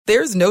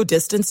There's no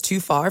distance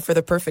too far for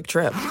the perfect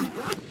trip.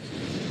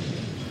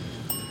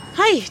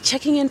 Hi,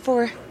 checking in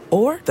for...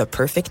 Or the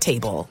perfect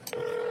table.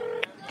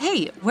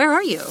 Hey, where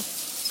are you?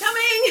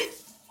 Coming!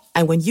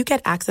 And when you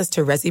get access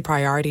to Resi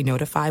Priority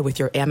Notify with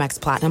your Amex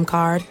Platinum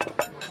card...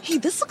 Hey,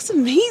 this looks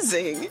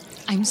amazing.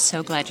 I'm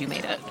so glad you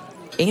made it.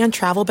 And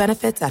travel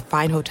benefits at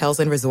fine hotels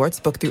and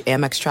resorts booked through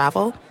Amex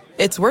Travel,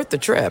 it's worth the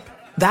trip.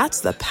 That's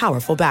the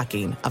powerful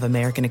backing of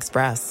American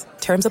Express.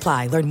 Terms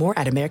apply. Learn more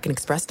at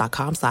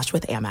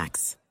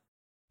americanexpress.com/withAmex.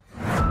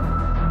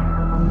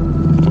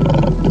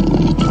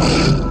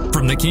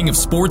 From the king of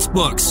sports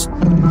books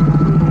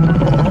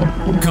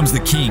comes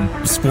the king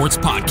of sports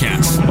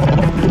podcasts.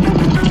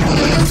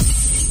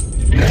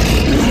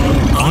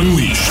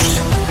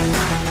 Unleashed.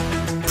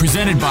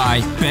 Presented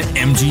by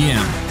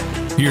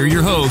BetMGM. Here are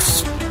your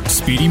hosts,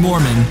 Speedy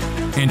Morman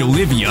and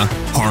Olivia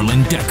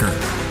Harlan Decker.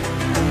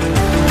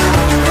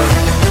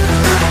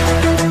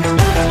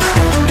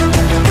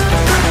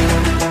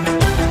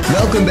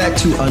 Welcome back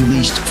to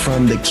Unleashed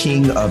from the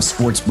king of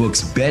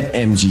sportsbooks,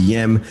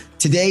 BetMGM.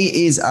 Today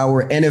is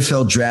our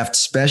NFL draft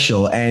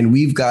special, and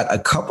we've got a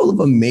couple of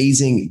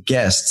amazing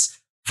guests.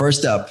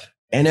 First up,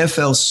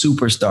 NFL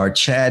superstar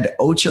Chad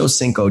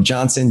Ochocinco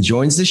Johnson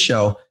joins the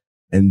show,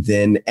 and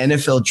then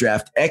NFL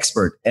draft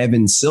expert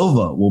Evan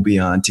Silva will be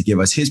on to give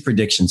us his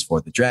predictions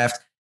for the draft.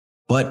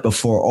 But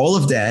before all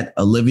of that,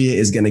 Olivia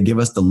is going to give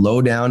us the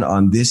lowdown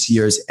on this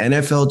year's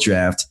NFL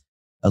draft.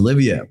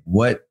 Olivia,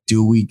 what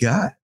do we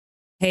got?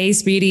 Hey,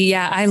 Speedy.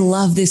 Yeah, I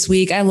love this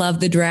week. I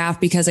love the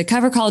draft because I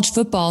cover college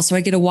football, so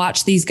I get to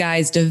watch these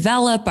guys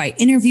develop. I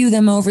interview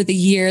them over the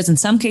years, in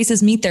some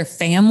cases meet their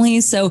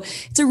families. So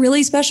it's a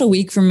really special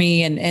week for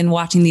me and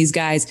watching these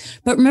guys.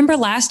 But remember,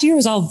 last year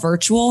was all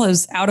virtual. It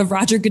was out of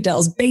Roger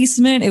Goodell's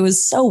basement. It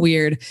was so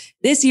weird.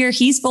 This year,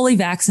 he's fully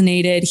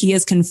vaccinated. He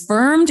has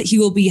confirmed he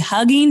will be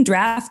hugging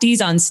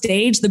draftees on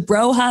stage. The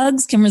bro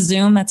hugs can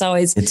resume. That's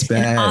always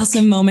an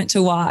awesome moment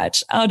to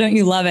watch. Oh, don't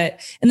you love it?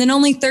 And then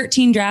only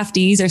 13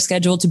 draftees are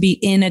scheduled to be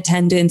in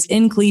attendance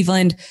in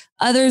Cleveland.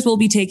 Others will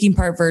be taking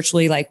part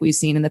virtually like we've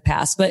seen in the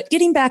past, but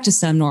getting back to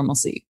some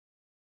normalcy.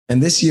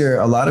 And this year,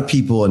 a lot of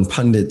people and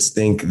pundits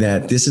think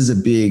that this is a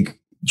big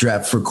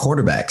draft for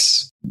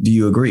quarterbacks. Do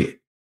you agree?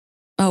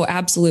 Oh,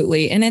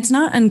 absolutely. And it's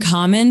not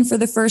uncommon for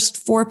the first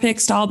 4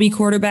 picks to all be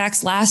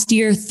quarterbacks. Last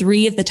year,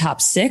 3 of the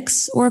top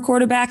 6 were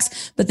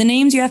quarterbacks. But the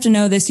names you have to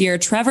know this year,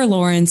 Trevor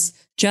Lawrence,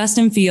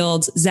 Justin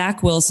Fields,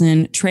 Zach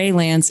Wilson, Trey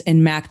Lance,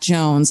 and Mac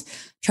Jones.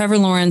 Trevor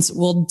Lawrence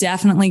will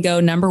definitely go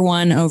number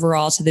 1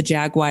 overall to the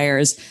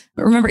Jaguars.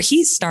 But remember,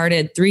 he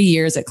started 3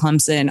 years at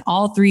Clemson,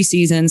 all 3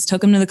 seasons,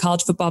 took him to the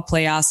college football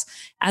playoffs.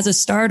 As a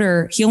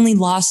starter, he only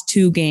lost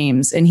 2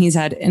 games, and he's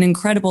had an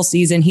incredible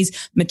season.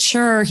 He's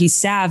mature, he's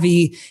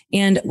savvy.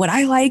 And what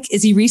I like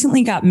is he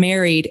recently got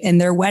married,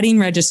 and their wedding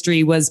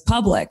registry was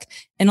public.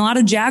 And a lot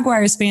of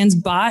Jaguars fans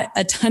bought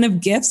a ton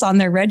of gifts on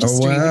their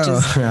registry, which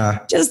is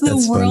just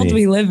the world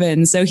we live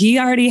in. So he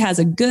already has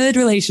a good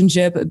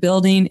relationship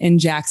building in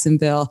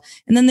Jacksonville.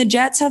 And then the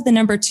Jets have the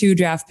number 2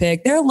 draft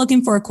pick. They're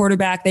looking for a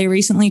quarterback. They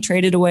recently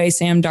traded away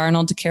Sam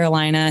Darnold to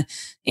Carolina.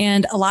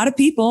 And a lot of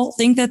people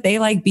think that they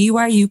like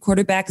BYU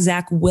quarterback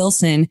Zach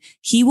Wilson.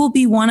 He will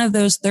be one of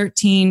those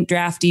 13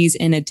 draftees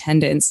in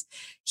attendance.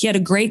 He had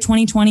a great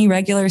 2020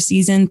 regular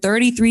season,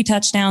 33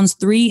 touchdowns,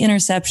 3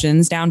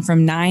 interceptions, down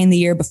from 9 the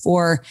year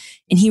before.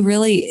 And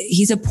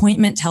he's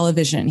appointment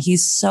television.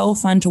 He's so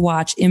fun to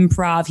watch,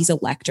 improv. He's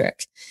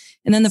electric.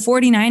 And then the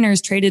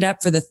 49ers traded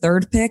up for the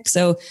 3rd pick.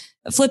 So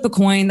flip a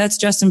coin. That's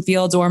Justin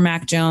Fields or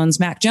Mac Jones.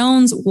 Mac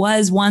Jones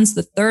was once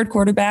the 3rd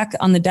quarterback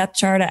on the depth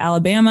chart at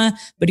Alabama,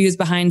 but he was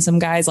behind some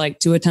guys like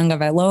Tua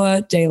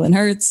Tagovailoa, Jalen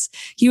Hurts.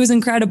 He was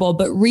incredible,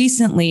 but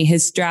recently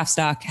his draft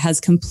stock has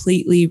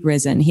completely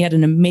risen. He had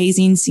an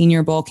amazing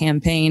Senior Bowl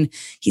campaign.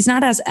 He's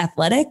not as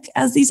athletic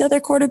as these other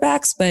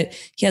quarterbacks, but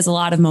he has a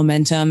lot of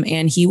momentum,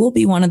 and he will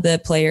be one of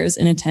the players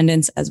in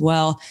attendance as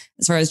well.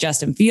 As far as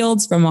Justin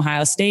Fields from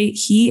Ohio State,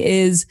 he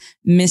is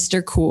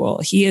Mr.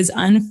 Cool. He is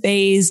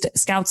unfazed.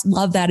 Scouts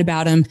love that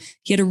about him.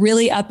 He had a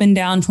really up and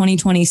down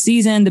 2020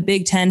 season. The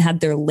Big Ten had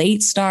their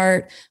late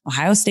start.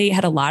 Ohio State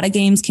had a lot of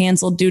games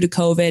canceled due to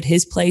COVID.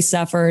 His play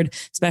suffered,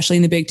 especially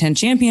in the Big Ten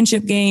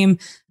championship game.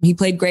 He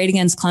played great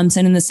against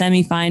Clemson in the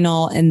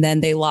semifinal, and then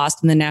they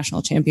lost in the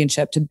national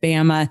championship to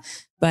Bama.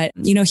 But,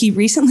 he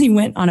recently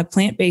went on a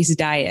plant-based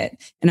diet,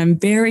 and I'm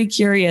very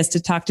curious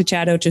to talk to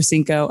Chad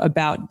Ochocinco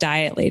about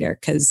diet later,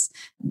 because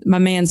my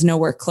man's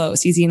nowhere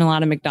close. He's eating a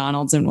lot of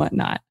McDonald's and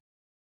whatnot.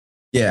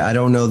 Yeah, I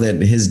don't know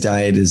that his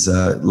diet is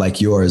like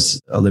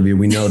yours, Olivia.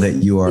 We know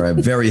that you are a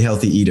very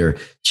healthy eater.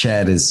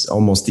 Chad is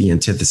almost the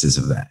antithesis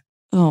of that.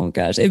 Oh,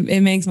 gosh,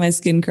 it makes my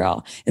skin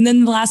crawl. And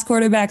then the last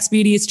quarterback,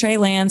 Speedy, is Trey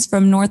Lance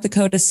from North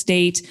Dakota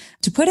State.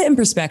 To put it in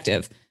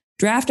perspective,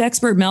 draft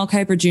expert Mel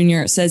Kiper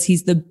Jr. says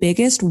he's the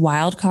biggest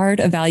wild card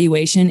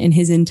evaluation in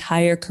his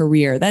entire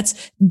career.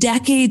 That's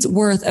decades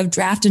worth of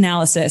draft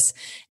analysis.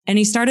 And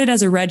he started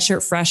as a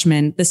redshirt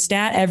freshman. The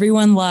stat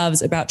everyone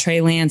loves about Trey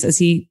Lance is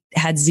he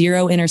had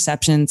 0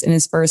 interceptions in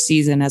his first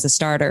season as a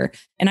starter.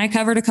 And I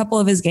covered a couple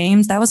of his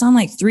games. That was on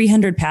like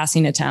 300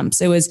 passing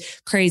attempts. It was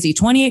crazy.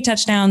 28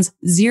 touchdowns,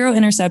 0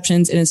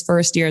 interceptions in his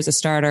first year as a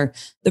starter.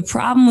 The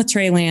problem with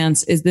Trey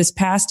Lance is this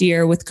past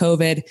year with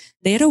COVID,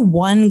 they had a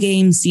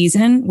 1-game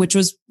season, which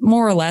was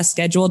more or less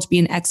scheduled to be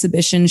an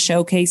exhibition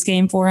showcase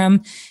game for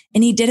him.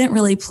 And he didn't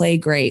really play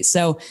great.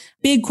 So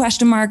big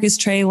question mark is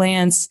Trey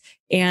Lance.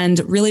 And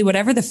really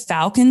whatever the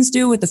Falcons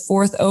do with the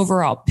 4th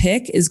overall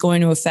pick is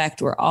going to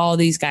affect where all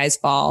these guys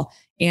fall.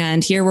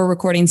 And here we're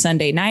recording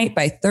Sunday night.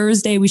 By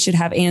Thursday, we should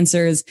have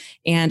answers,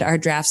 and our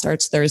draft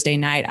starts Thursday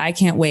night. I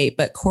can't wait,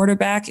 but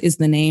quarterback is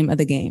the name of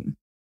the game.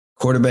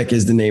 Quarterback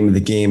is the name of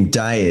the game.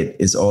 Diet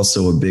is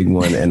also a big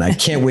one. And I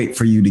can't wait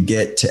for you to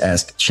get to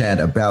ask Chad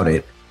about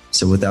it.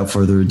 So without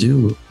further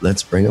ado,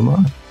 let's bring him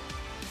on.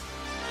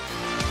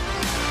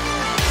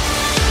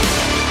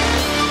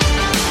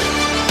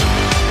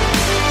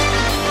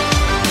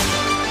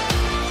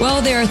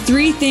 Well, there are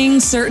 3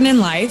 things certain in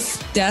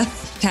life: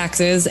 death,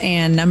 taxes,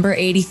 and number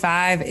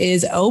 85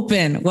 is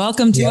open.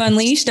 Welcome to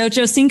Unleashed.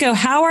 Ocho Cinco,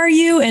 how are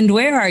you and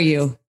where are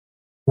you?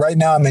 Right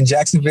now, I'm in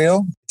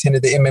Jacksonville.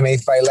 Attended the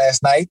MMA fight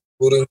last night,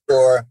 rooting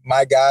for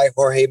my guy,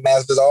 Jorge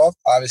Masvidal.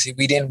 Obviously,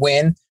 we didn't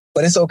win,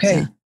 but it's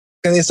okay.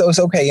 Because it's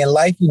okay. In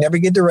life, you never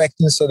get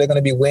directions, so they're going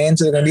to be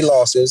wins or they're going to be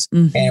losses.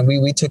 Mm-hmm. And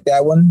we took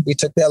that one. We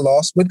took that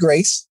loss with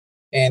grace.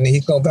 And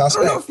he's going to bounce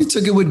back. I don't know if you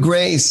took it with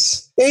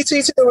grace. Yeah, he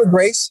took it with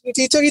grace.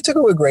 He took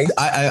it with grace.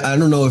 I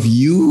don't know if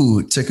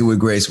you took it with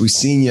grace. We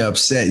seen you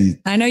upset.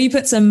 I know you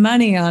put some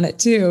money on it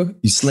too.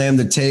 You slammed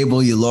the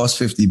table. You lost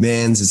 50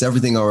 bands. Is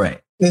everything all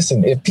right?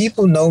 Listen, if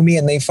people know me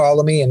and they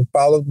follow me and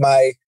followed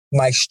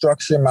my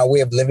structure, my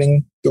way of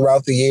living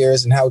throughout the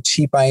years and how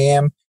cheap I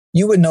am,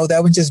 you would know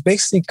that was just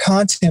basically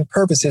content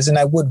purposes. And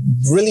I would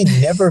really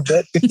never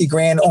bet 50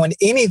 grand on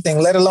anything,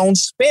 let alone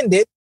spend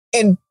it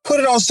and put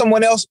it on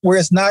someone else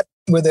where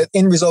the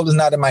end result is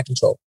not in my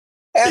control.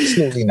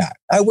 Absolutely not.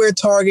 I wear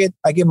Target.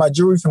 I get my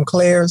jewelry from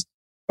Claire's.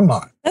 Come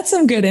on. That's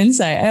some good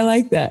insight. I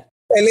like that.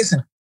 Hey,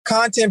 listen,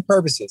 content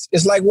purposes.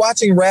 It's like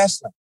watching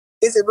wrestling.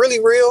 Is it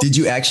really real? Did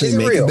you actually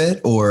make a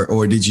bet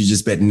or did you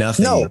just bet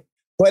nothing? No,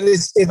 but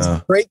it's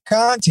great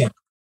content.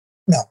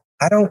 No,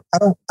 I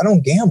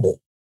don't gamble.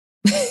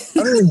 I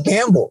don't even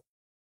gamble.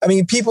 I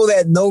mean, people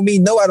that know me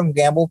know I don't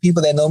gamble.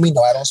 People that know me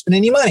know I don't spend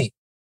any money.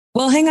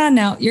 Well, hang on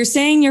now. You're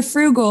saying you're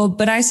frugal,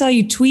 but I saw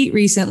you tweet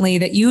recently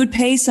that you would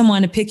pay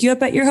someone to pick you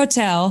up at your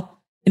hotel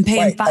and pay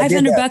him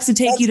 $500 to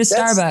take you to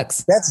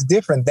Starbucks. That's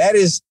different. That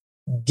is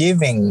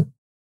giving.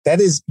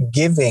 That is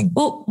giving.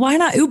 Well, why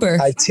not Uber?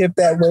 I tip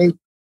that way.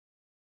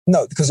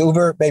 No, because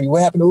Uber, baby,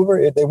 what happened to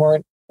Uber?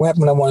 What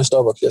happened when I wanted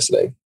Starbucks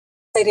yesterday?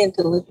 They didn't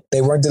deliver.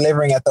 They weren't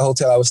delivering at the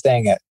hotel I was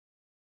staying at.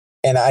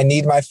 And I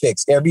need my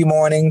fix every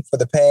morning for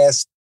the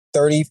past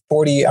 30,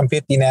 40, I'm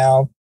 50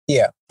 now.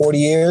 Yeah, 40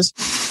 years.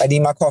 I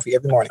need my coffee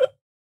every morning.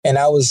 And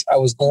I was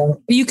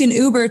going. You can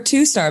Uber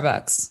to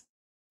Starbucks.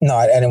 No,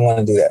 I didn't want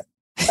to do that.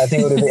 I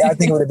think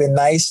it would have been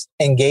nice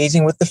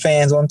engaging with the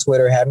fans on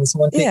Twitter, having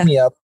someone pick me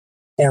up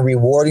and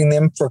rewarding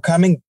them for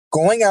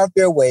going out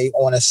their way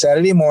on a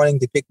Saturday morning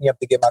to pick me up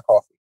to get my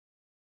coffee.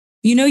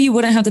 You know, you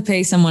wouldn't have to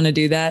pay someone to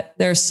do that.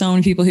 There are so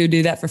many people who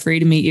do that for free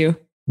to meet you.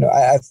 No,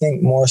 I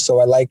think more so.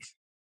 I like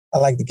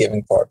the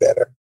giving part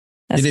better.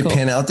 Did it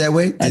pan out that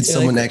way? Did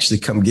someone actually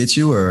come get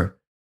you or?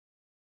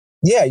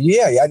 Yeah.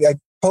 I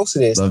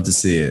posted it. Love to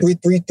see it.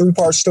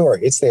 Three-part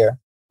story. It's there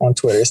on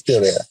Twitter. It's still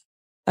there.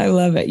 I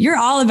love it. You're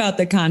all about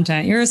the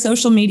content. You're a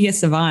social media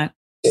savant.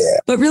 Yeah.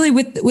 But really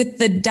with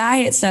the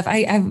diet stuff,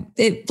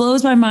 it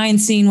blows my mind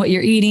seeing what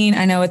you're eating.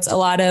 I know it's a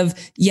lot of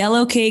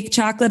yellow cake,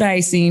 chocolate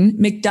icing,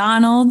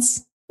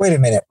 McDonald's. Wait a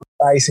minute.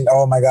 Icing.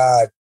 Oh my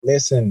God.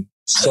 Listen,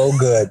 so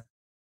good.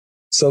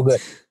 So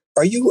good.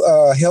 Are you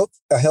a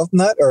health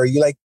nut or are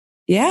you like?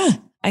 Yeah,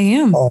 I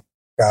am. Oh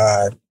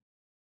God.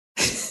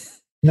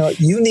 No,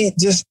 you need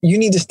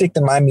to stick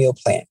to my meal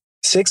plan.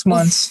 6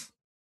 months.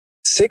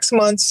 6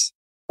 months.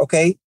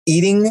 Okay.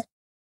 Eating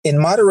in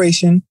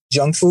moderation,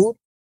 junk food,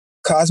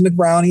 cosmic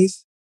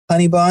brownies,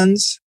 honey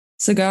buns,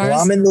 cigars,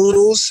 ramen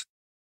noodles,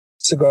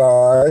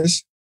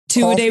 cigars,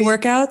 2-a-day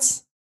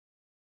workouts.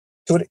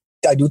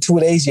 I do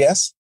 2 days.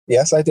 Yes.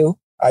 Yes, I do.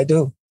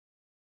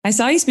 I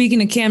saw you speaking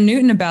to Cam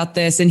Newton about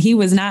this and he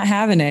was not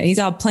having it. He's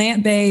all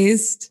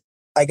plant-based.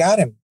 I got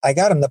him.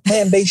 The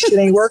plant-based shit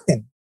ain't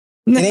working.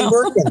 It ain't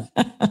working.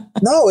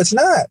 No, it's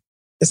not.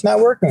 It's not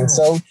working.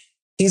 So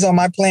he's on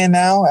my plan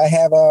now. I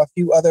have a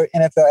few other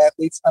NFL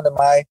athletes under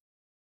my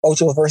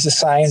Ocho versus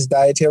Science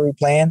dietary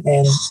plan,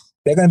 and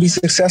they're going to be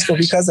successful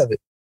because of it.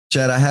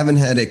 Chad, I haven't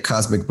had a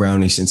cosmic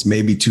brownie since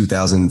maybe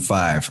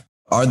 2005.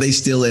 Are they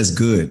still as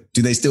good?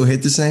 Do they still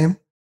hit the same?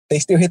 They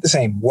still hit the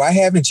same. Why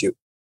haven't you?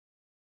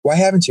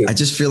 I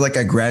just feel like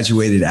I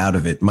graduated out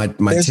of it. My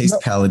taste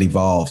palette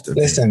evolved.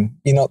 Listen,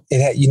 you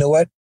know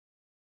what?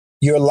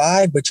 You're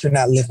alive, but you're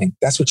not living.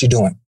 That's what you're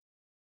doing.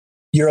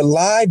 You're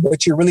alive,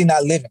 but you're really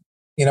not living.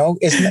 You know,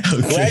 it's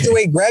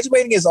okay.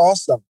 Graduating is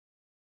awesome,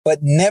 but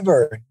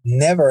never,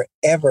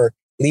 ever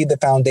leave the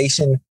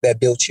foundation that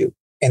built you.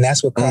 And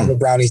that's what caramel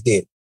brownies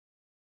did.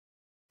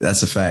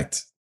 That's a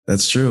fact.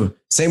 That's true.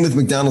 Same with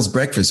McDonald's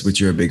breakfast, which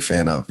you're a big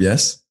fan of.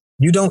 Yes.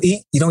 You don't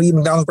eat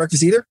McDonald's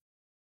breakfast either?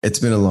 It's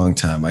been a long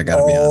time. I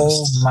gotta be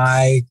honest. Oh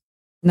my.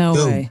 No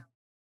way.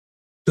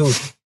 Dude,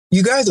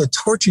 you guys are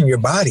torturing your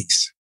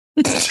bodies.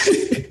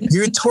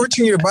 You're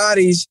torturing your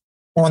bodies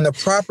on the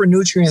proper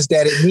nutrients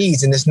that it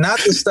needs. And it's not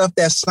the stuff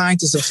that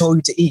scientists have told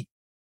you to eat.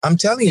 I'm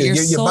telling you,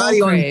 your body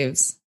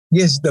craves.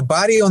 Yes, the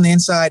body on the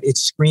inside,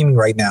 it's screaming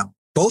right now.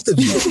 Both of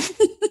you.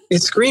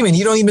 It's screaming.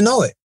 You don't even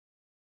know it.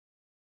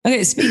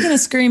 Okay, speaking of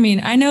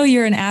screaming, I know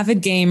you're an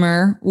avid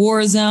gamer,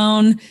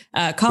 Warzone,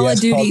 Call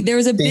of Duty. There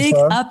was a big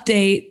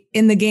update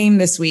in the game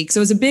this week. So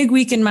it was a big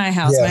week in my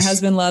house. Yes. My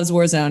husband loves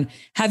Warzone.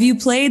 Have you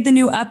played the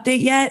new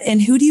update yet? And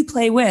who do you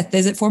play with?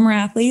 Is it former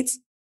athletes?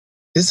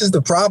 This is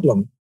the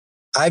problem.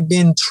 I've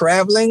been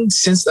traveling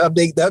since the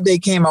update. The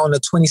update came out on the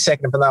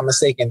 22nd, if I'm not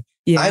mistaken.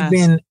 Yeah. I've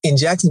been in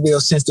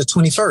Jacksonville since the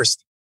 21st.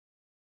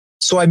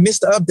 So I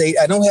missed the update.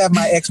 I don't have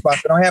my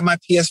Xbox. I don't have my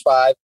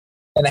PS5.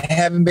 And I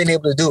haven't been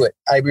able to do it.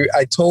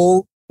 I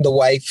told the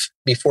wife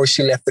before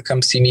she left to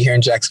come see me here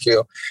in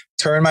Jacksonville,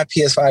 turn my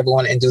PS5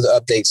 on and do the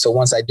update. So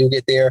once I do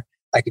get there,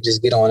 I could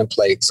just get on and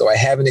play. So I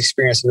haven't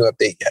experienced a new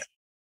update yet.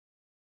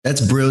 That's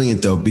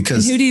brilliant, though,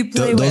 because who do you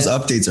play those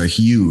updates are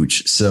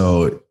huge.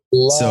 So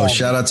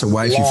shout out to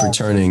wifey for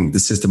turning the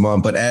system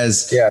on. But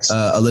as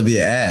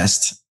Olivia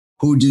asked,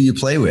 who do you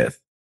play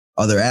with?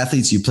 Other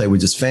athletes? You play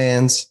with just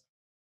fans?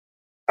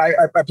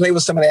 I play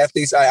with some of the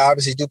athletes. I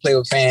obviously do play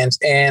with fans,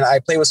 and I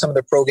play with some of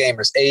the pro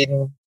gamers,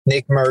 Aiden,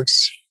 Nick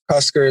Merckx,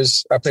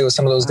 Huskers. I play with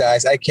some of those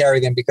guys. I carry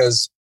them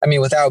because, I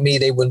mean, without me,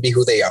 they wouldn't be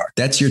who they are.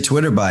 That's your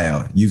Twitter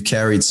bio. You've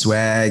carried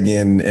Swag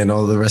and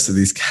all the rest of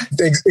these guys.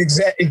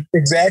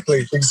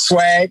 Exactly.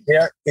 Swag.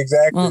 Yeah,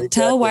 exactly. Well,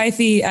 tell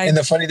wifey. And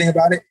the funny thing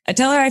about it, I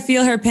tell her I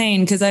feel her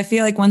pain because I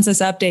feel like once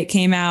this update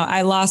came out,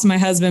 I lost my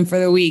husband for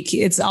the week.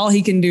 It's all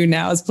he can do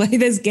now is play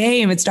this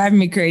game. It's driving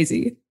me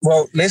crazy.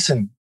 Well,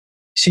 listen.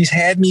 She's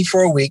had me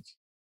for a week.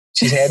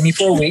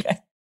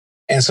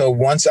 And so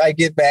once I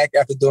get back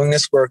after doing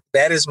this work,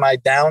 that is my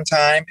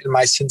downtime and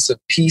my sense of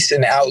peace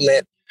and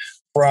outlet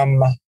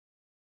from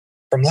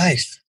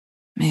life.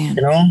 Man.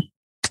 You know,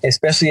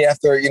 especially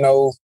after, you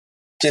know,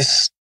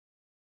 just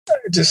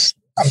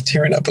I'm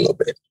tearing up a little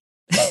bit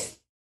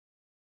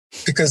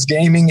because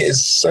gaming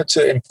is such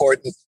an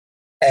important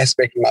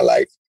aspect of my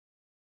life.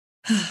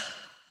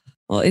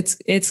 Well,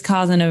 it's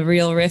causing a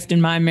real rift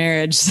in my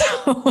marriage. So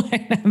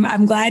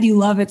I'm glad you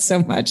love it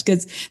so much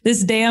because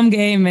this damn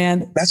game,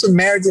 man. That's what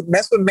marriage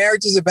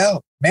is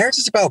about. Marriage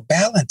is about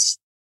balance.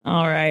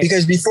 All right.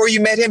 Because before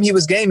you met him, he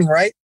was gaming,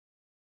 right?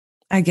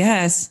 I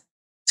guess.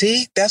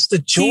 See, that's the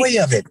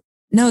joy of it.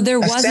 No, there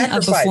wasn't a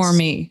before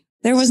me.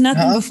 There was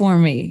nothing before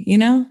me, you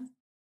know?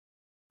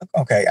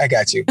 Okay, I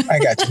got you.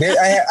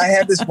 I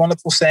have this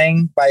wonderful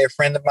saying by a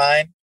friend of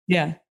mine.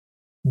 Yeah.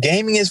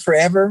 Gaming is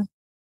forever.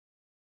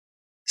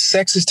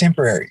 Sex is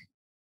temporary.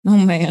 Oh,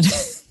 man.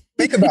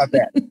 Think about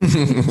that.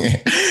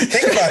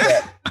 Think about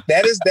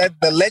that.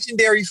 The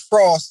legendary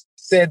Frost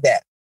said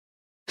that.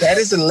 That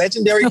is a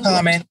legendary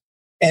comment.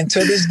 And to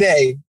this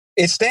day,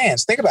 it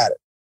stands. Think about it.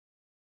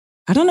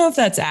 I don't know if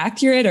that's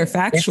accurate or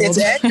factual. It's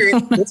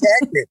accurate. It's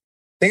accurate.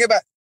 Think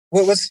about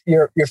what's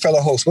your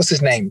fellow host? What's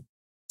his name?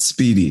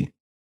 Speedy.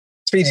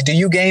 Speedy, do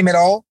you game at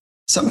all?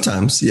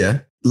 Sometimes, yeah.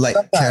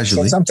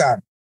 Casually.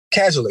 Sometimes.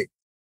 Casually.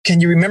 Can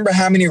you remember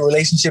how many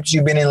relationships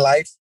you've been in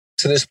life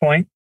to this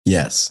point?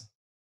 Yes.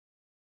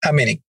 How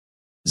many?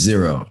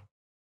 0.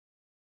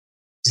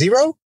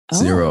 0? Oh.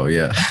 0,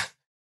 yeah.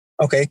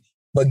 Okay.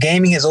 But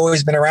gaming has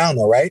always been around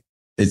though, right?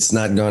 It's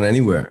not gone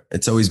anywhere.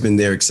 It's always been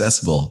there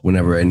accessible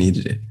whenever I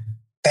needed it.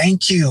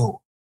 Thank you.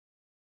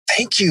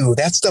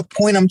 That's the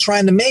point I'm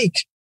trying to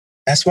make.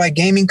 That's why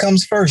gaming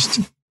comes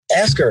first.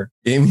 Ask her.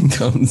 Gaming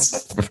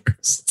comes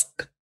first.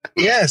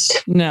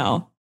 Yes.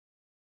 No.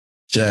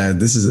 Chad,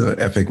 this is an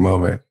epic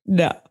moment.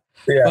 No.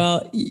 Yeah.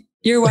 Well,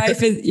 your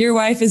wife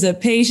is a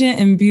patient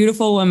and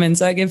beautiful woman,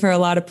 so I give her a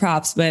lot of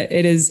props. But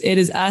it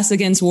is us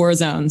against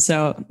Warzone,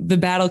 so the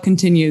battle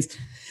continues.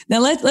 Now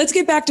let's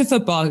get back to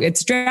football.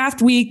 It's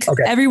draft week.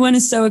 Okay. Everyone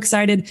is so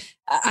excited.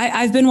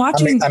 I've been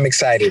watching. I'm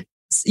excited.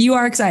 You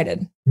are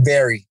excited.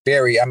 Very,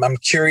 very. I'm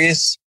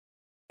curious,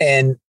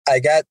 and I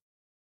got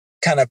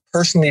kind of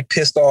personally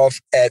pissed off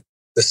at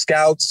the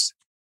scouts.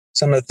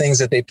 Some of the things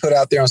that they put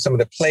out there on some of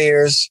the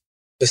players.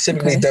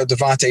 Specifically,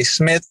 Devontae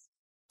Smith,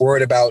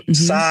 worried about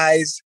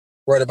size,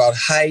 worried about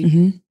height,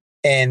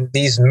 and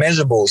these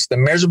measurables. The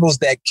measurables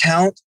that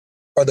count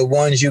are the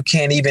ones you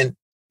can't even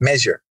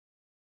measure.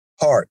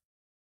 Hard.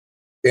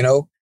 You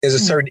know, there's a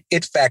certain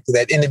it factor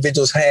that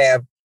individuals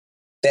have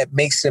that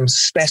makes them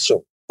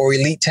special or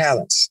elite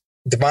talents.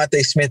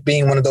 Devontae Smith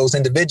being one of those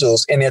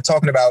individuals, and they're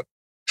talking about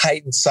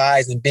height and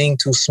size and being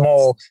too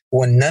small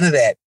when none of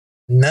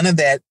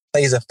that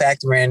plays a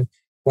factor in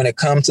when it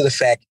comes to the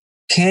fact,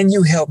 can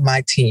you help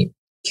my team?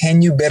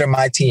 Can you better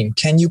my team?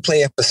 Can you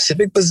play a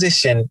specific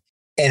position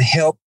and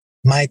help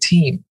my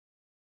team?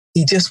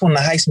 He just won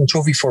the Heisman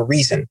Trophy for a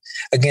reason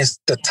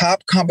against the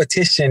top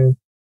competition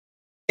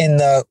in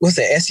the, what's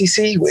the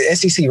SEC?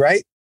 SEC,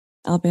 right?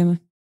 Alabama.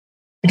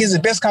 Because the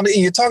best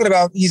competition, you're talking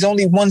about, he's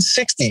only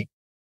 160.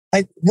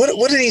 Like, what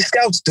are these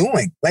scouts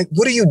doing? Like,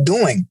 what are you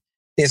doing?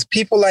 There's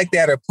people like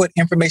that or put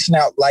information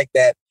out like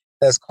that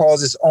that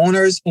causes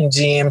owners and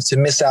GMs to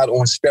miss out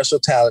on special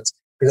talents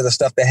because of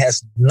stuff that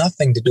has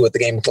nothing to do with the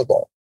game of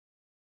football.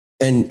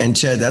 And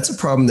Chad, that's a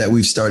problem that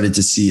we've started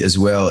to see as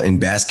well in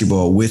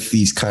basketball with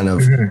these kind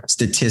of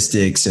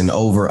statistics and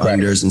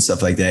over-unders and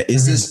stuff like that.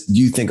 Is this, do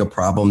you think, a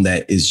problem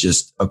that is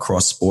just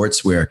across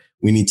sports where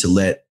we need to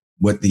let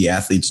what the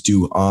athletes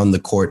do on the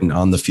court and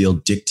on the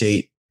field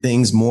dictate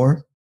things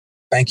more?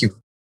 Thank you.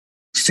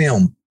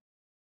 Film.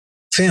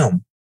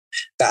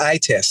 The eye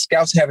test.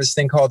 Scouts have this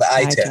thing called the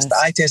eye test. The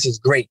eye test is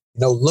great.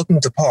 Looking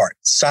the part,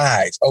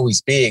 size, oh,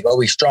 he's big, oh,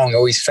 he's strong,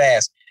 oh, he's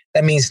fast.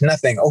 That means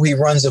nothing. Oh, he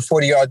runs a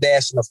 40-yard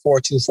dash in a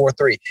 4.2,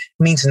 4.3. It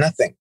means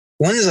nothing.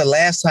 When is the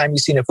last time you've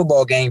seen a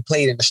football game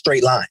played in a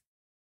straight line?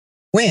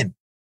 When?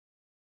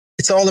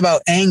 It's all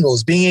about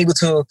angles, being able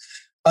to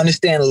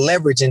understand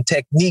leverage and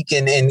technique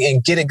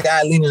and get a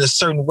guy leaning a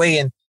certain way.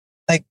 And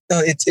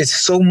it's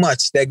so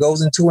much that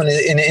goes into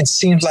it. And it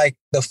seems like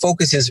the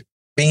focus is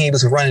being able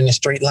to run in a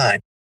straight line.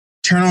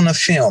 Turn on the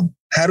film.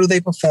 How do they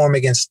perform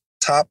against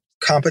top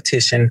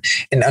competition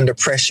and under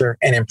pressure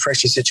and in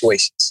pressure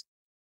situations?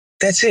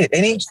 That's it.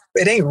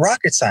 It ain't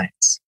rocket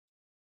science.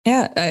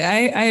 Yeah,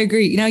 I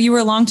agree. You were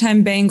a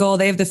longtime Bengal.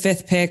 They have the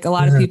 5th pick. A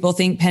lot of people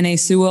think Penei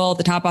Sewell,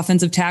 the top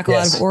offensive tackle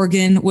out of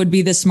Oregon, would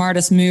be the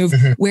smartest move.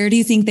 Where do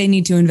you think they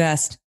need to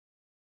invest?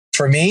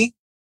 For me,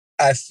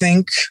 I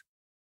think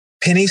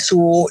Penei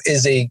Sewell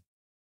is a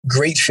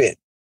great fit.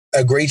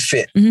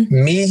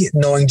 Me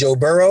knowing Joe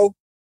Burrow,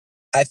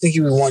 I think he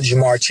would want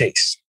Jamar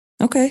Chase.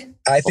 Okay.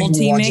 I think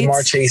he would want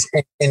Jamar Chase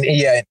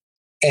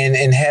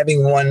and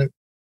having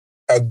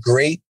a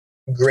great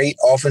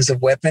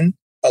offensive weapon,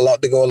 a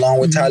lot to go along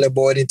with Tyler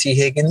Boyd and T.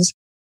 Higgins.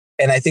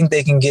 And I think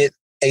they can get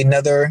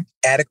another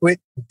adequate,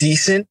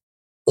 decent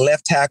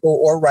left tackle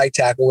or right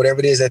tackle, whatever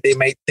it is that they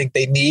might think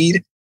they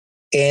need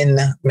in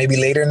maybe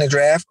later in the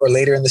draft or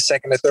later in the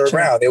 2nd or 3rd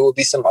round. There will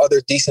be some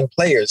other decent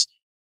players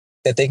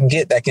that they can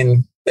get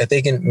that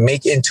they can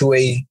make into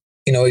a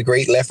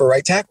great left or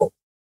right tackle.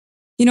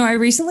 I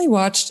recently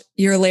watched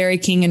your Larry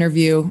King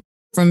interview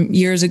from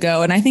years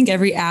ago, and I think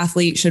every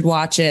athlete should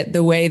watch it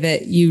the way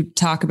that you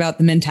talk about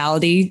the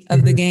mentality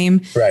of the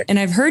game. Right. And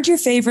I've heard your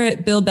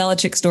favorite Bill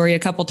Belichick story a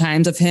couple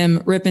times of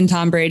him ripping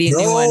Tom Brady a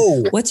new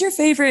one. What's your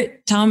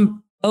favorite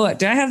Tom? Oh,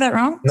 did I have that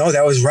wrong? No,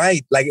 that was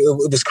right. Like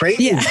it was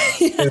crazy. Yeah.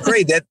 It was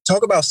great. That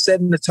talk about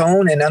setting the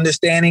tone and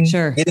understanding,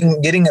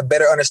 getting a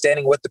better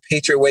understanding what the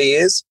Patriot way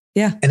is.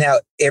 Yeah. And how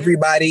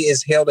everybody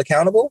is held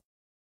accountable.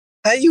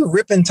 How you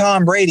ripping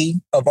Tom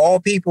Brady, of all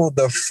people,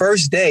 the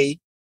first day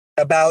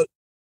about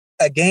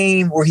a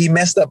game where he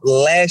messed up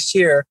last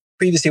year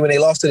previously when they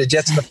lost to the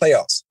Jets in the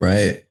playoffs.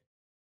 Right.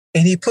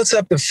 And he puts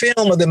up the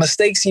film of the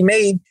mistakes he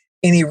made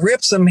and he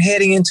rips them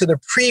heading into the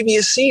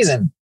previous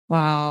season.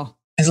 Wow.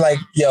 It's like,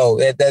 yo,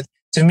 that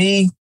to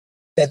me,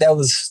 that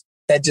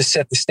just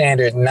set the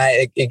standard. And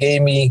it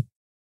gave me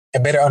a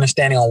better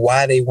understanding on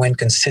why they win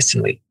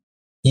consistently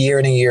year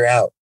in and year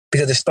out,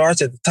 because it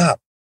starts at the top.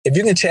 If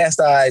you can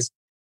chastise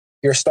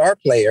your star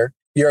player,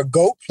 your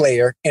GOAT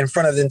player in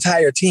front of the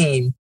entire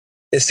team,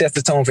 it sets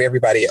the tone for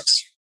everybody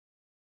else.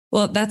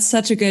 Well, that's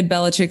such a good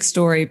Belichick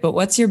story, but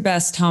what's your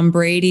best Tom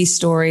Brady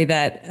story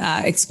that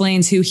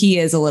explains who he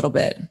is a little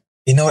bit?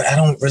 You know what? I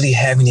don't really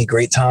have any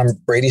great Tom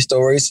Brady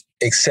stories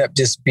except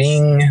just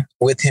being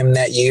with him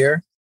that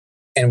year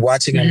and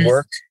watching him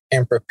work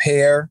and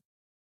prepare,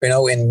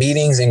 in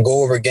meetings and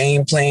go over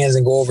game plans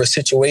and go over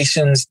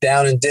situations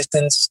down and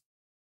distance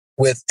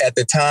with, at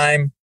the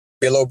time,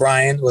 Bill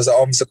O'Brien was the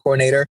offensive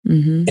coordinator,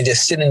 and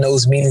just sitting in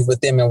those meetings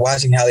with them and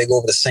watching how they go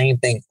over the same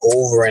thing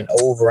over and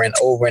over and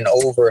over and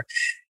over,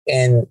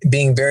 and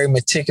being very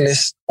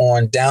meticulous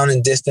on down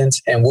and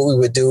distance and what we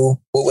would do,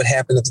 what would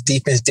happen if the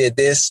defense did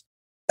this.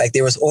 Like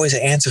there was always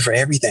an answer for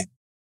everything.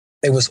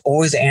 There was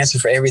always an answer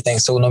for everything.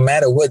 So no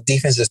matter what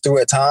defenses threw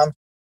at Tom,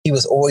 he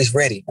was always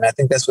ready. And I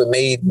think that's what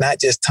made not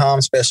just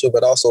Tom special,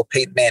 but also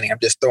Peyton Manning. I'm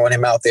just throwing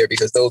him out there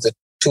because those are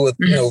two of,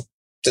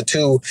 the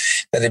two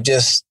that have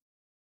just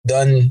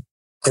done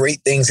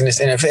great things in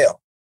this NFL.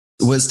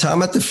 Was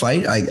Tom at the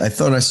fight? I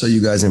thought I saw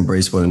you guys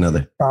embrace one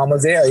another. Tom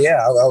was there. Yeah.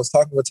 I was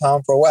talking with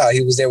Tom for a while.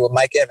 He was there with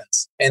Mike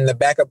Evans and the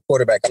backup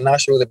quarterback. I'm not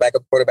sure who the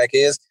backup quarterback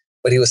is,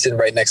 but he was sitting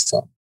right next to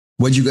him.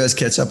 What'd you guys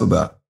catch up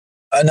about?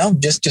 No,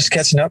 just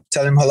catching up,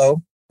 telling him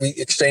hello. We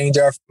exchange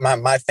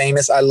my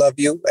famous "I love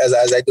you" as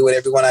I do with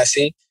everyone I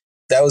see.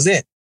 That was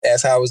it.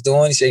 That's how I was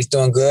doing. He said he's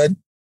doing good.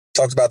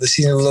 Talked about the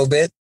season a little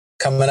bit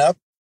coming up,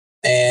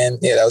 and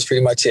yeah, that was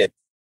pretty much it.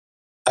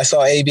 I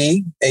saw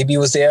AB. AB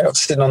was there. I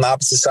was sitting on the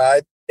opposite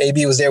side.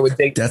 AB was there with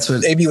Jake.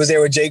 AB was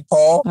there with Jake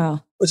Paul,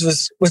 which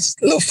was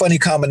a little funny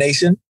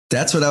combination.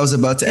 That's what I was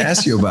about to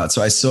ask you about.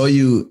 So I saw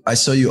you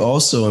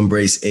also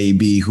embrace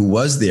AB, who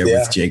was there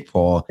with Jake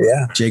Paul.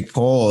 Yeah. Jake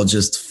Paul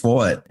just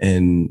fought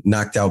and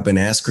knocked out Ben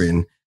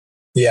Askren.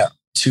 Yeah.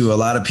 To a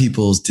lot of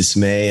people's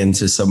dismay and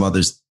to some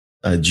others'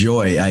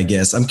 joy, I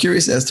guess. I'm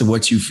curious as to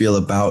what you feel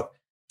about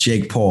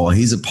Jake Paul.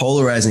 He's a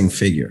polarizing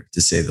figure,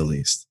 to say the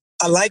least.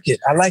 I like it.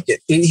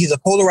 He's a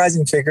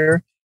polarizing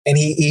figure, and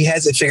he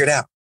has it figured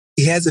out.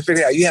 He has it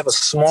figured out. You have a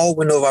small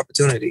window of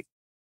opportunity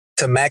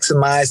to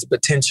maximize the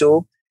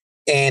potential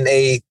in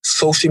a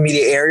social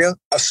media era,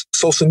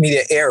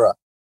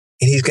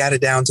 and he's got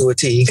it down to a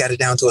T. He got it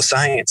down to a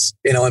science,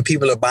 and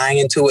people are buying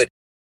into it.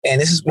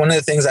 And this is one of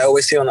the things I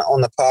always say on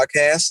the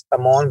podcast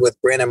I'm on with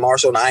Brandon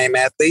Marshall and I Am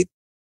Athlete.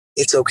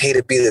 It's okay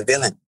to be the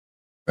villain.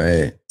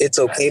 Right. It's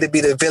okay to be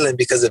the villain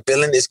because the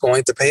villain is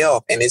going to pay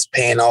off, and it's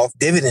paying off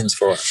dividends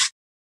for us.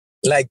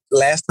 Like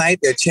last night,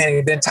 they're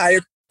chanting,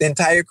 the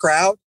entire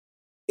crowd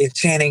is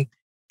chanting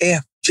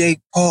F Jake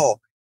Paul,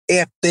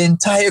 F the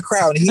entire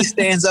crowd. And he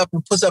stands up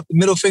and puts up the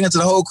middle finger to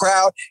the whole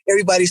crowd.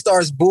 Everybody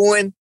starts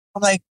booing.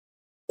 I'm like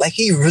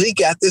he really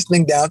got this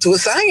thing down to a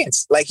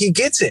science. Like he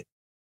gets it.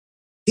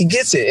 He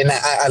gets it. And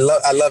I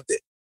loved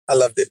it. I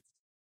loved it.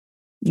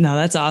 No,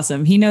 that's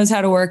awesome. He knows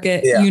how to work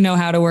it. Yeah. You know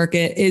how to work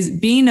it. Is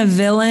being a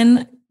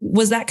villain,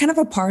 was that kind of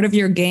a part of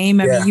your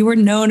game? I mean, you were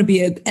known to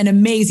be an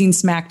amazing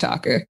smack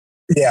talker.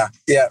 Yeah.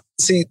 Yeah.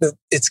 See,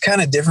 it's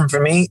kind of different for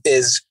me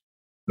is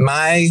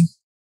I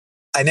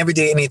never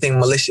did anything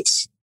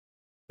malicious.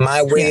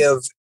 My way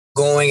of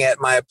going at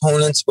my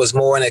opponents was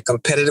more in a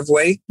competitive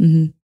way.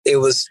 Mm-hmm. It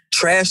was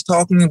trash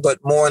talking, but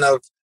more in an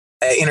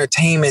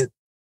entertainment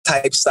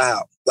type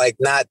style, like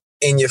not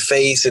in your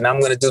face and I'm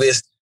going to do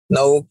this.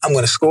 No, I'm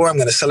going to score. I'm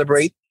going to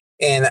celebrate.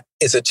 And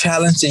it's a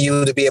challenge to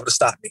you to be able to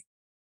stop me,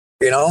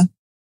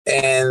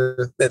 And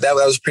that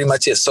was pretty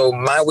much it. So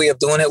my way of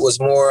doing it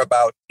was more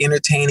about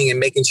entertaining and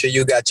making sure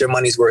you got your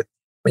money's worth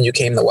when you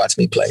came to watch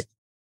me play.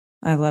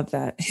 I love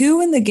that.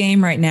 Who in the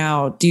game right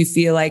now do you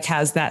feel like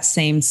has that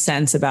same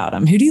sense about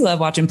them? Who do you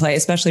love watching play,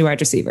 especially wide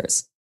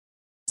receivers?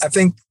 I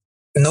think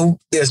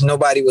there's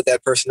nobody with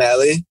that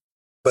personality,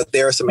 but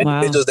there are some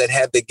individuals that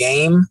have the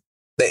game,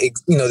 the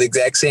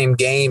exact same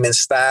game and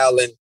style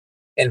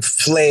and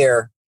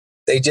flair.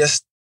 They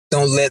just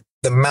don't let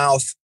the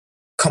mouth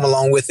come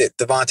along with it.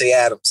 Devontae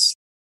Adams,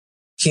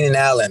 Keenan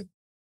Allen,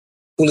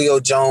 Julio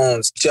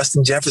Jones,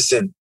 Justin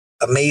Jefferson,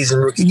 amazing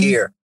rookie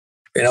year.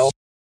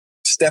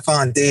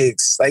 Stephon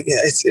Diggs. Like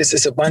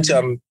it's a bunch of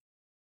them.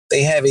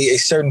 They have a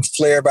certain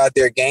flair about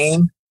their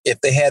game.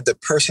 If they had the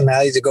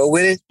personality to go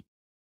with it,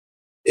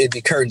 it'd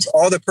be curtains.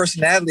 All the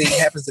personality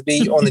happens to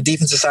be on the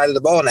defensive side of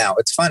the ball now.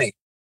 It's funny.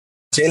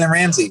 Jalen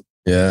Ramsey.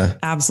 Yeah.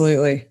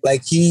 Absolutely.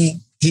 Like he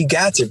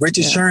got it.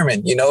 Richard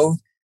Sherman,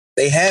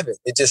 they have it.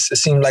 It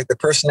seemed like the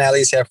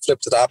personalities have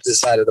flipped to the opposite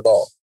side of the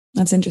ball.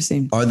 That's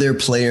interesting. Are there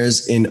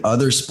players in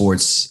other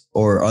sports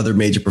or other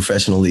major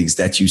professional leagues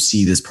that you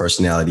see this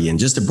personality in?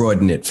 Just to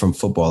broaden it from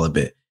football a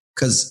bit.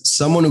 Because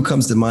someone who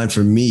comes to mind for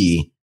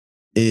me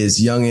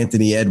is young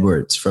Anthony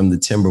Edwards from the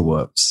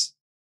Timberwolves.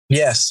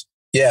 Yes.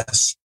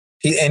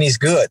 He's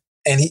good.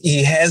 And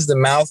he has the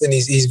mouth and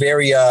he's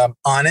very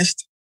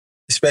honest,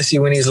 especially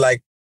when he's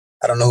like,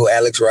 I don't know who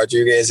Alex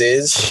Rodriguez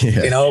is,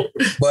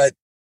 but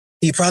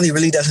he probably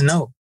really doesn't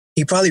know.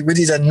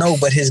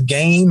 But his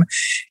game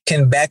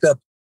can back up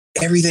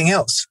everything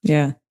else.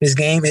 Yeah. His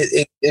game,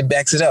 it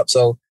backs it up.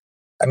 So,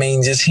 I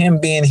mean, just him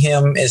being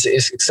him is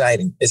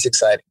exciting. It's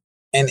exciting.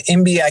 And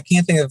NBA, I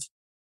can't think of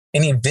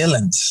any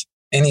villains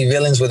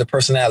with a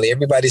personality.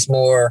 Everybody's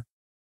more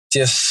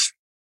just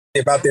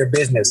about their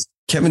business.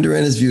 Kevin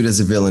Durant is viewed as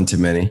a villain to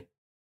many.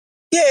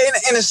 Yeah,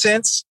 in a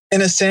sense,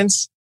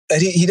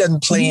 that he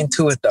doesn't play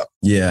into it though.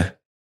 Yeah,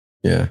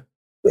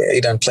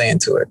 he doesn't play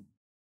into it.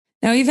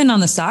 Now, even on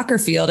the soccer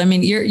field, I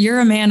mean, you're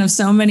a man of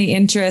so many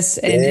interests.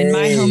 And in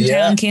my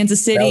hometown,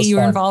 Kansas City, you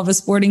were involved with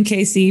Sporting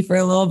KC for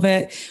a little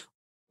bit.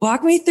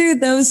 Walk me through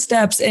those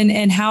steps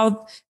and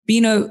how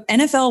being an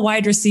NFL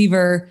wide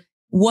receiver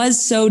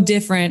was so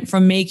different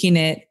from making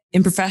it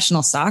in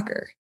professional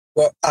soccer.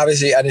 Well,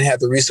 obviously, I didn't have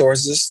the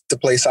resources to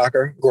play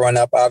soccer growing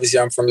up. Obviously,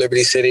 I'm from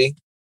Liberty City,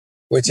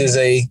 which is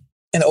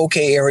an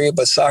okay area,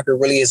 but soccer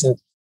really isn't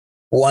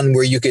one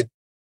where you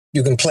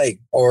can play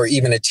or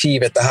even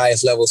achieve at the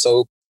highest level.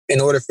 So in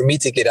order for me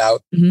to get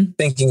out,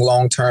 thinking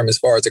long term as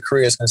far as the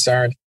career is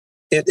concerned,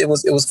 it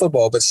was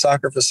football. But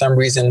soccer, for some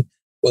reason,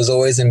 was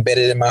always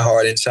embedded in my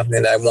heart and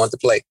something that I wanted to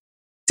play.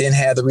 Didn't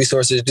have the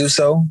resources to do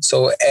so.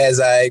 So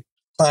as I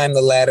climbed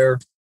the ladder,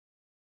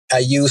 I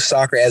used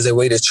soccer as a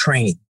way to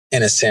train,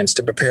 in a sense,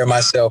 to prepare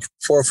myself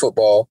for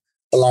football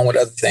along with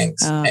other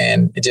things.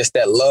 And just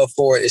that love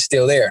for it is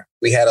still there.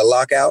 We had a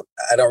lockout.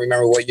 I don't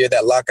remember what year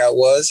that lockout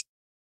was.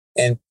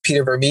 And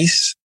Peter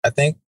Vermees, I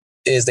think,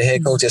 is the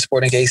head coach at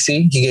Sporting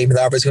KC. He gave me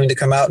the opportunity to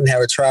come out and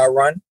have a trial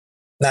run.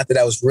 Not that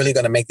I was really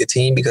going to make the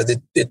team because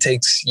it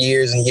takes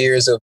years and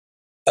years of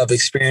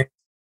experience,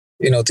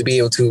 to be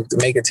able to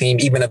make a team,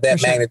 even of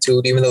that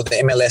magnitude, even though the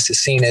MLS is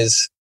seen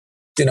as,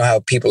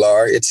 how people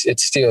are, it's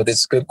still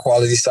this good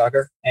quality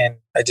soccer. And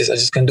I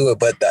just couldn't do it.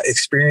 But the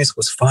experience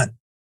was fun.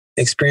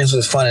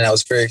 And I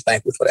was very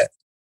thankful for that.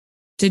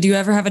 Did you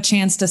ever have a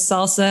chance to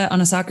salsa on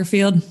a soccer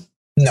field?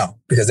 No,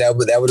 because that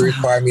would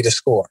require me to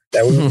score.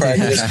 And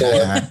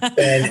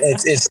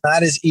it's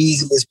not as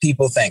easy as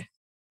people think.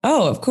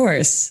 Oh, of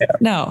course. Yeah.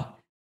 No.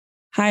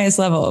 Highest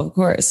level, of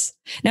course.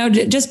 Now,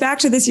 just back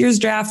to this year's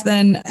draft,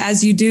 then,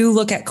 as you do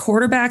look at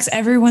quarterbacks,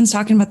 everyone's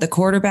talking about the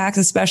quarterbacks,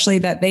 especially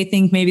that they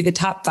think maybe the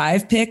top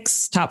 5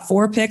 picks, top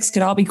 4 picks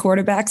could all be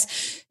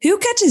quarterbacks. Who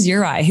catches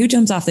your eye? Who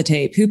jumps off the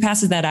tape? Who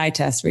passes that eye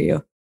test for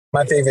you?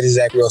 My favorite is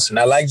Zach Wilson.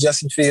 I like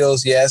Justin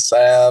Fields. Yes.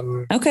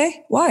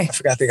 Okay. Why? I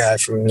forgot the guy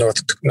from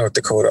North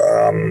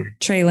Dakota.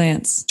 Trey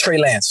Lance. Trey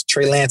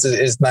Lance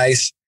is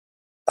nice.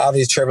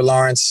 Obviously, Trevor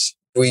Lawrence,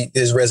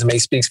 his resume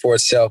speaks for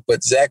itself,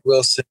 but Zach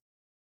Wilson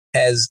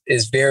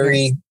is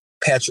very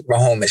Patrick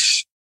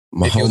Mahomes-ish.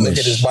 If you look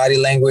at his body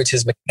language,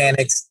 his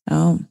mechanics,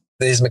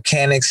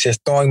 his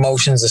throwing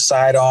motions, the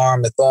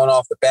sidearm, the throwing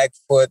off the back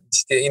foot,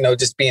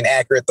 just being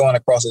accurate, throwing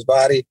across his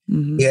body.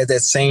 Mm-hmm. He has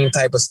that same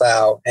type of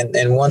style.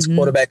 And once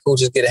quarterback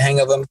coaches get a hang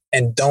of him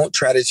and don't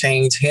try to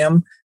change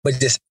him, but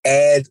just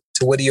add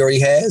to what he already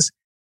has,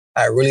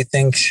 I really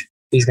think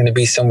he's going to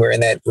be somewhere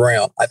in that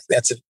realm.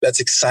 That's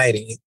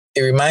exciting.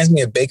 It reminds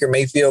me of Baker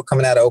Mayfield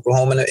coming out of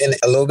Oklahoma in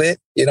a little bit,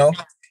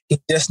 He's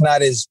just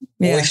not as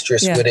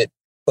boisterous with it,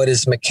 but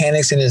his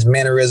mechanics and his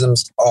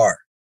mannerisms are,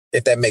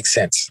 if that makes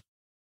sense.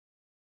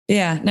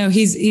 Yeah, no,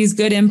 he's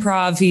good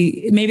improv.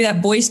 Maybe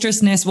that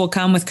boisterousness will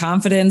come with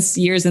confidence,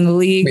 years in the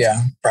league.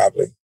 Yeah,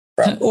 probably.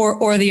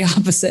 Or the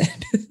opposite.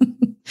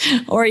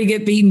 Or you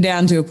get beaten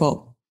down to a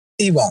pulp.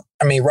 He won't.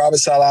 I mean, Robert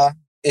Saleh,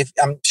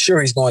 I'm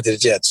sure he's going to the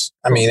Jets.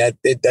 I mean,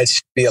 that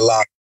should be a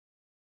lock.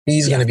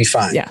 He's going to be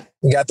fine. Yeah.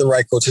 He got the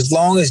right coach. As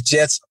long as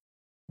Jets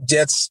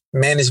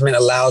management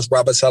allows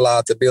Robert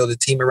Saleh to build a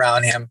team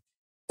around him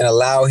and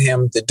allow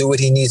him to do what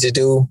he needs to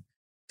do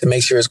to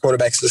make sure his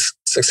quarterback is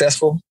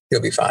successful,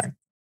 he'll be fine.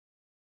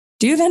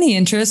 Do you have any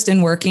interest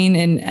in working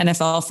in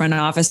NFL front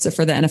office or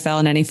for the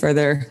NFL in any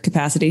further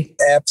capacity?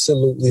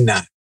 Absolutely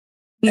not.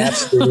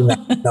 Absolutely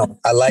not. No,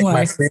 I like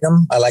my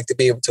freedom. I like to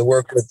be able to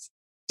work with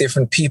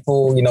different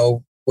people,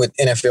 with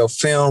NFL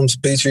Films,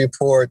 Bleacher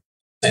Report,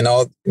 and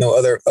all,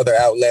 other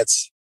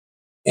outlets,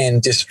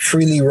 and just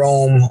freely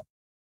roam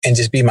and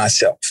just be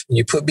myself.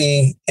 You put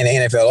me in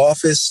an NFL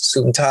office,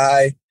 suit and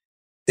tie,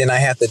 then I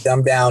have to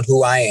dumb down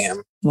who I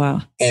am.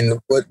 Wow. And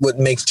what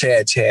makes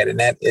Chad, and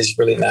that is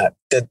really that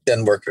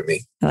doesn't work for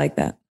me. I like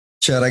that.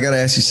 Chad, I got to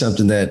ask you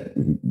something that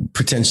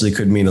potentially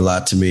could mean a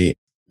lot to me.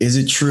 Is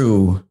it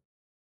true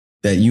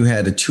that you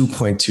had a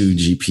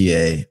 2.2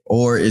 GPA,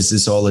 or is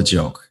this all a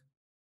joke?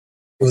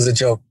 It was a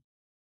joke.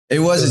 It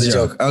was a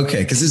joke.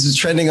 Okay. Cause this was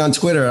trending on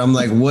Twitter. I'm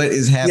like, what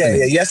is happening?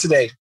 Yeah.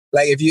 Yesterday,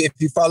 like if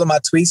you follow my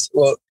tweets,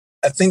 well,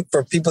 I think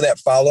for people that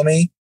follow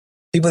me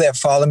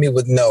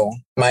would know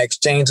my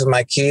exchange with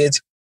my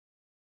kids.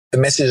 The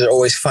messages are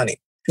always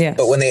funny. Yeah.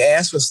 But when they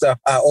ask for stuff,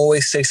 I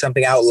always say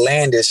something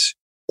outlandish.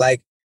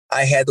 Like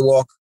I had to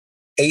walk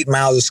 8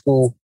 miles to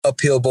school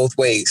uphill both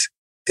ways.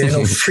 There's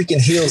no freaking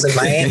hills in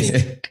Miami.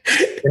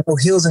 There's no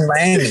hills in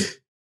Miami.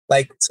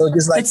 Like, so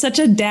just like. That's such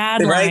a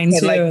dad line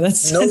too. Like, that's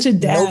such a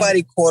dad.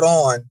 Nobody caught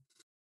on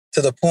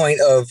to the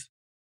point of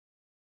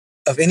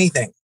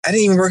anything. I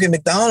didn't even work at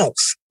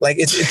McDonald's. Like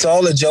it's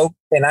all a joke.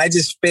 And I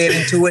just fed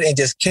into it and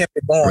just kept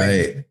it going.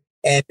 Right.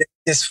 And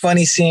it's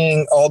funny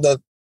seeing all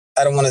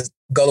I don't want to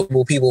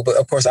gullible people, but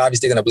of course,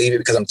 obviously they're going to believe it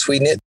because I'm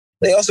tweeting it.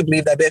 They also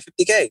believe that I bet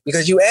 $50K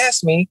because you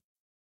asked me,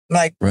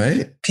 like,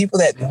 people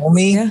that know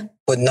me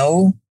would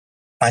know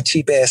my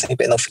cheap ass ain't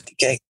bet no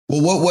 $50K.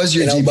 Well, what was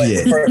your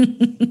GPA?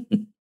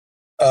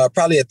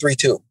 Probably a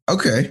 3.2.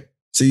 Okay.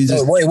 So you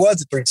just, it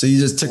was a 3.2. So you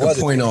just took a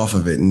point off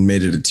of it and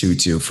made it a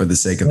 2.2 for the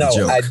sake of the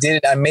joke. No, I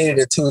did it. I made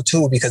it a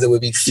 2.2 because it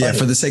would be funny. Yeah,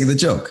 for the sake of the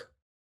joke.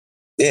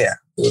 Yeah,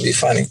 it would be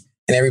funny.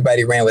 And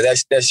everybody ran with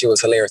that. That shit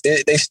was hilarious.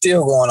 They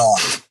still going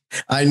on.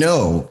 I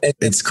know.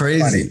 It's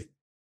crazy. Funny.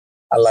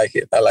 I like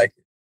it.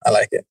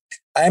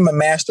 I am a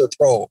master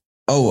troll.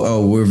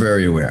 Oh, we're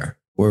very aware.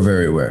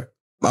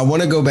 I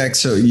want to go back.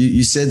 So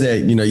you said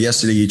that,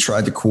 yesterday you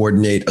tried to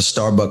coordinate a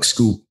Starbucks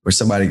scoop where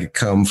somebody could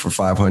come for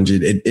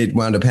 500. It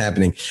wound up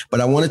happening.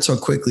 But I want to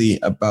talk quickly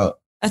about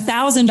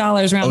 $1,000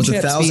 round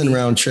trip. It was $1,000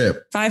 round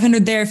trip.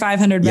 500 there,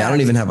 500 back. Yeah, I don't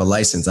even have a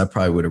license. I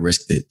probably would have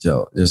risked it,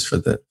 Joe, just for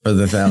the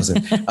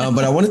 1,000.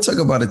 But I want to talk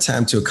about a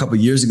time a couple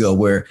of years ago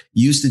where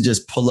you used to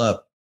just pull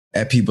up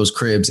at people's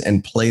cribs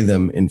and play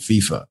them in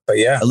FIFA. But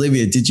yeah.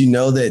 Olivia, did you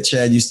know that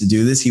Chad used to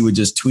do this? He would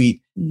just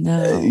tweet,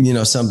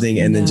 something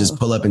and then just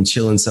pull up and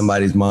chill in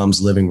somebody's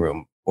mom's living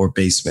room or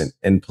basement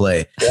and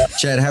play. Yeah.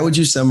 Chad, how would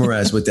you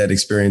summarize what that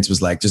experience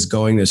was like? Just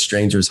going to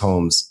strangers'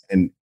 homes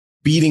and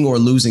beating or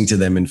losing to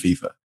them in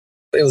FIFA.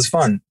 It was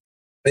fun.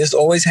 This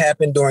always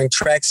happened during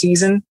track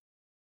season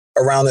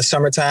around the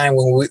summertime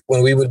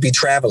when we would be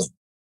traveling.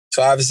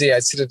 So obviously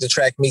I'd sit at the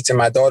track meets and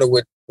my daughter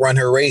would run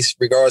her race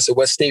regardless of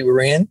what state we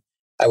were in.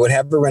 I would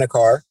have her rent a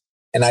car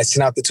and I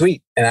send out the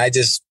tweet and I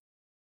just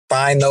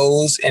find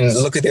those and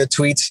look at their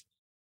tweets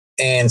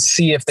and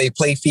see if they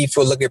play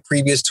FIFA, look at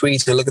previous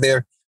tweets or look at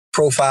their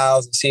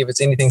profiles and see if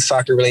it's anything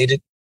soccer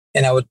related.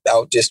 And I would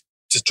just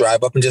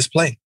drive up and just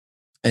play.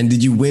 And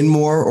did you win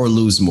more or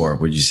lose more,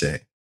 would you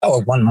say?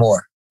 Oh, one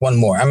more.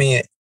 I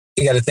mean,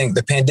 you got to think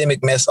the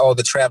pandemic messed all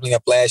the traveling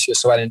up last year,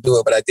 so I didn't do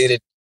it, but I did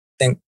it,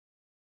 I think,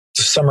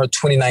 summer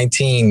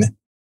 2019,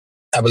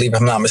 I believe, if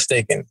I'm not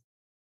mistaken.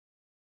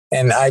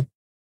 and I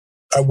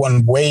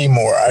won way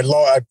more. I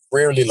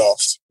rarely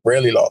lost.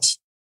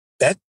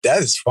 That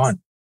is fun.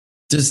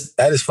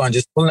 That is fun.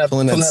 Just pulling up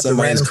the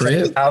random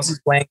crib houses,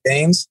 playing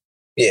games.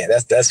 Yeah,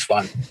 that's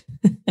fun.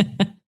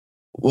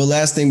 Well,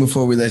 last thing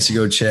before we let you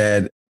go,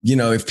 Chad,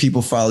 if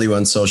people follow you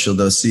on social,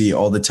 they'll see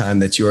all the time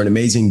that you're an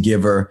amazing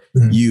giver.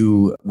 Mm-hmm.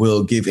 You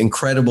will give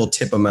incredible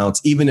tip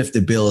amounts. Even if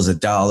the bill is $1,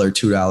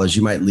 $2,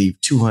 you might leave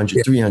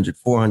 $200, $300,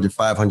 $400,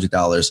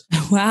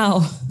 $500.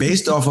 Wow.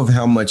 Based off of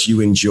how much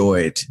you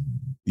enjoyed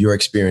your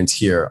experience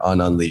here on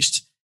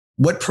Unleashed,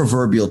 what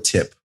proverbial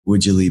tip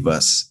would you leave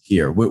us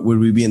here? Would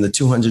we be in the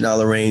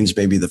 $200 range,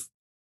 maybe the $400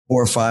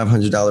 or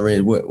 $500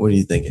 range? What are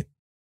you thinking?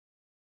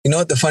 You know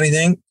what? The funny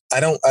thing, I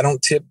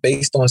don't tip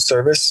based on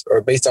service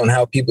or based on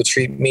how people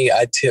treat me.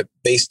 I tip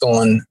based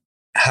on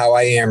how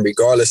I am,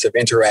 regardless of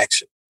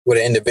interaction with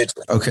an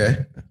individual.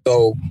 Okay.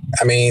 So,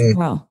 I mean,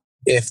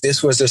 if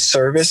this was a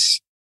service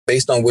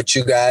based on what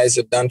you guys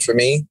have done for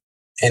me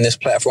and this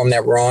platform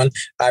that we're on,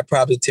 I'd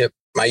probably tip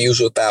my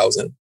usual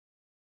 1,000.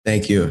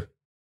 Thank you.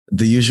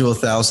 The usual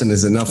 1,000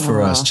 is enough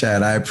for us,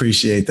 Chad. I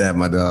appreciate that,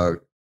 my dog.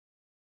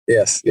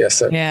 Yes,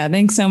 sir. Yeah,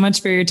 thanks so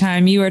much for your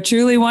time. You are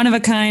truly one of a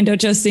kind,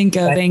 Ocho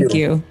Cinco. Thank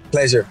you.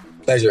 Pleasure.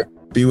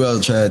 Be well,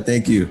 Chad.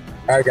 Thank you.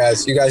 All right,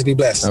 guys. You guys be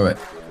blessed. All right.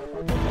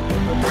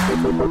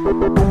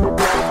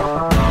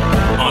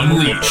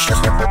 Unleashed.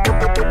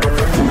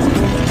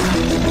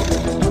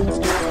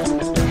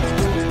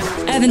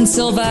 Evan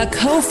Silva,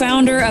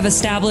 co-founder of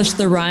Establish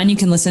the Run. You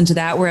can listen to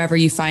that wherever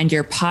you find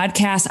your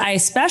podcast. I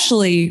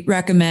especially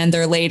recommend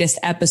their latest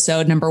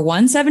episode, number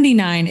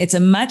 179. It's a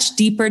much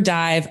deeper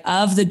dive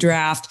of the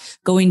draft,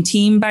 going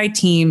team by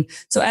team.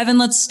 So Evan,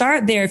 let's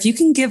start there. If you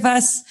can give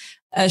us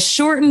a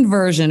shortened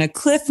version, a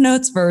Cliff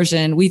Notes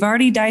version. We've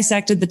already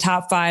dissected the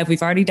top 5.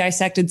 We've already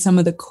dissected some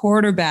of the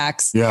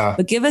quarterbacks. Yeah.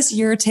 But give us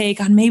your take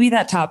on maybe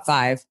that top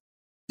 5.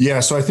 Yeah,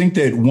 so I think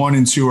that 1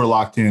 and 2 are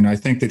locked in. I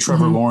think that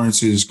Trevor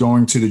Lawrence is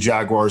going to the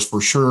Jaguars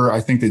for sure.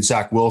 I think that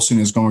Zach Wilson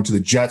is going to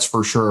the Jets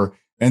for sure.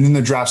 And then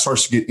the draft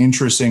starts to get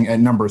interesting at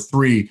number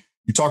 3.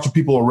 You talk to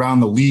people around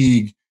the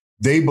league,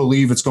 they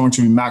believe it's going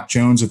to be Mac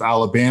Jones of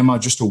Alabama,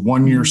 just a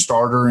one-year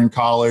starter in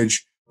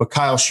college. But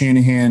Kyle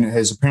Shanahan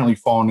has apparently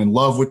fallen in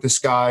love with this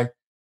guy.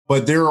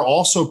 But there are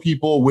also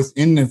people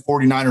within the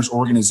 49ers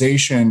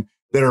organization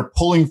that are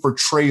pulling for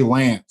Trey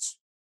Lance,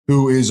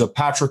 who is a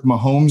Patrick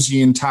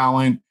Mahomesian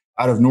talent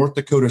out of North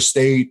Dakota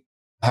State,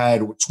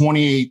 had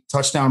 28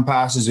 touchdown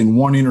passes and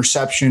 1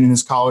 interception in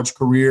his college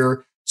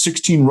career,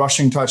 16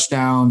 rushing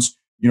touchdowns,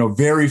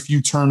 very few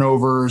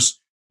turnovers,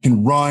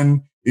 can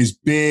run, is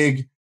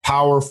big,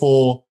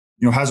 powerful,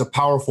 has a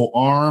powerful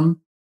arm,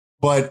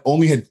 but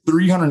only had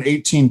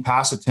 318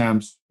 pass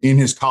attempts in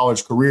his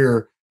college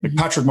career. Like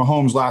Patrick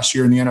Mahomes last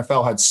year in the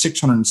NFL had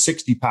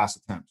 660 pass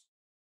attempts.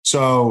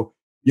 So,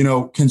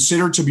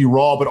 considered to be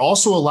raw, but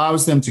also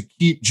allows them to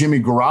keep Jimmy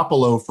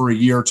Garoppolo for a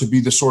year to be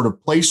the sort of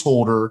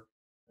placeholder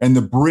and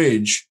the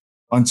bridge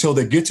until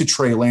they get to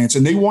Trey Lance.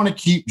 And they want to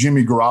keep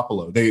Jimmy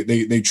Garoppolo.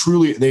 They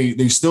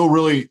truly still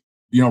really,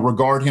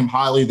 regard him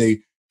highly.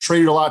 They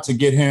traded a lot to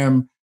get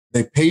him.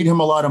 They paid him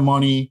a lot of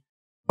money,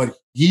 but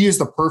he is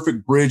the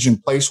perfect bridge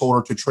and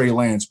placeholder to Trey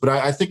Lance. But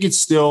I think it's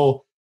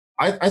still,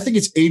 I think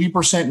it's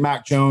 80%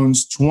 Mac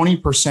Jones,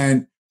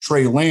 20%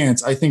 Trey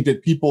Lance. I think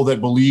that people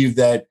that believe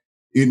that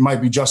it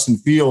might be Justin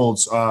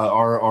Fields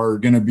are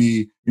going to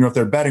be, if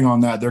they're betting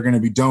on that, they're going to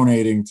be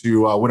donating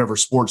to whatever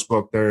sports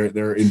book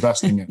they're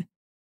investing in.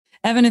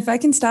 Evan, if I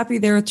can stop you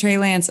there with Trey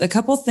Lance, a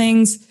couple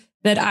things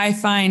that I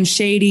find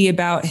shady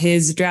about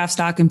his draft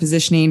stock and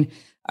positioning.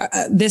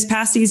 This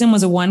past season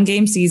was a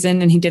 1-game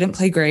season and he didn't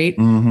play great.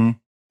 Mm-hmm.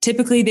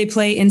 Typically they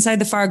play inside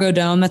the Fargo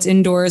Dome. That's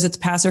indoors. It's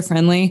passer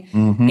friendly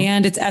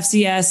and it's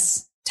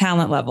FCS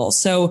talent level.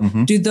 So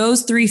do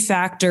those 3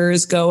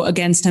 factors go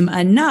against him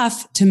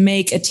enough to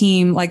make a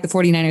team like the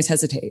 49ers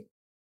hesitate?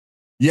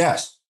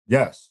 Yes.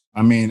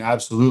 I mean,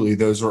 absolutely.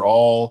 Those are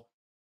all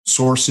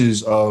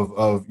sources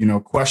of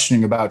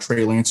questioning about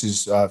Trey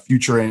Lance's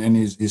future and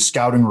his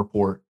scouting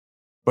report.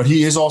 But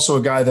he is also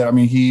a guy that, I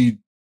mean,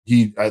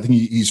 I think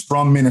he's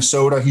from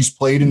Minnesota. He's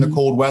played in the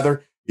cold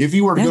weather. If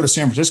he were to go to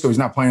San Francisco, he's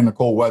not playing in the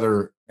cold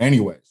weather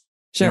anyways.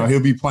 Sure.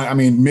 He'll be playing. I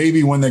mean,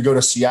 maybe when they go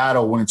to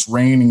Seattle when it's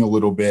raining a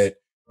little bit,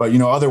 but,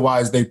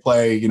 otherwise they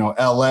play,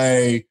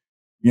 LA,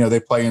 they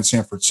play in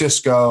San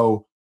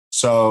Francisco.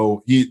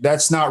 So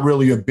that's not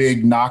really a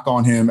big knock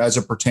on him as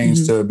it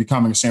pertains to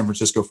becoming a San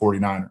Francisco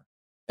 49er.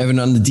 Evan,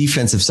 on the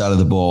defensive side of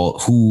the ball,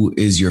 who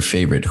is your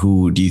favorite?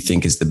 Who do you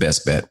think is the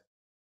best bet?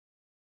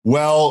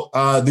 Well,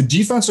 the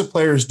defensive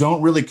players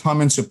don't really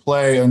come into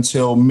play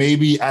until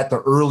maybe at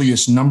the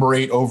earliest number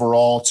 8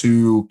 overall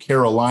to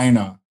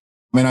Carolina.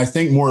 I mean, I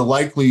think more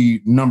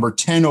likely number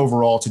 10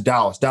 overall to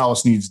Dallas.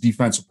 Dallas needs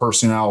defensive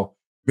personnel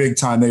big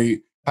time.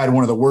 They had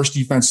one of the worst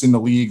defenses in the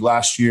league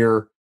last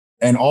year.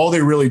 And all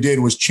they really did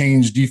was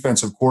change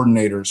defensive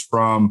coordinators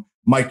from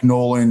Mike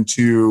Nolan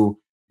to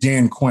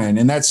Dan Quinn.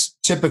 And that's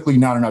typically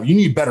not enough. You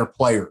need better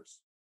players.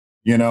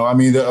 I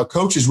mean, a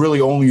coach is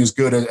really only as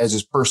good as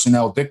his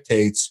personnel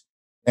dictates,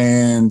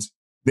 and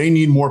they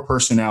need more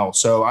personnel.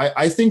 So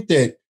I think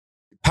that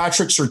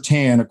Patrick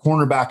Surtain, a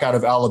cornerback out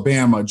of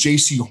Alabama,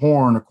 J.C.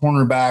 Horn, a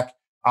cornerback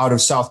out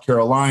of South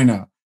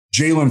Carolina,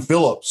 Jalen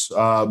Phillips,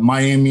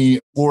 Miami,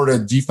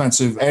 Florida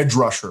defensive edge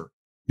rusher.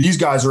 These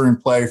guys are in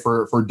play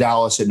for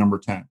Dallas at number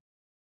 10.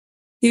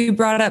 You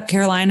brought up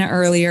Carolina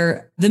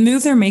earlier. The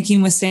move they're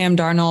making with Sam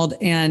Darnold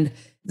and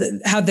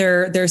how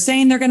they're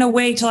saying they're going to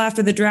wait till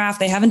after the draft.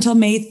 They have until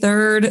May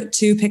 3rd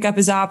to pick up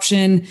his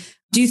option.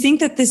 Do you think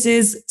that this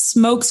is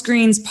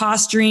smokescreens,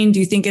 posturing? Do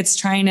you think it's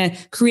trying to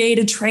create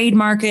a trade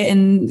market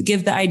and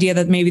give the idea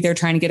that maybe they're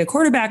trying to get a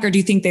quarterback? Or do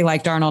you think they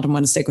like Darnold and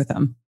want to stick with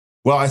him?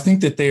 Well, I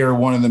think that they are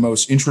one of the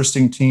most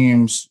interesting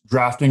teams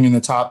drafting in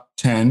the top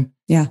 10.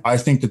 Yeah. I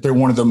think that they're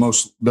one of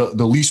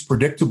the least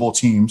predictable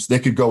teams. They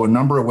could go a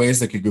number of ways.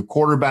 They could go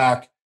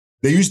quarterback.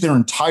 They used their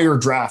entire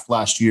draft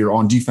last year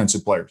on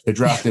defensive players. They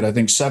drafted, I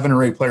think, 7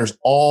 or 8 players,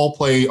 all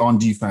play on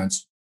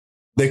defense.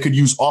 They could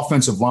use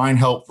offensive line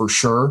help for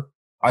sure.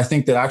 I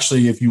think that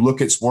actually, if you look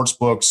at sports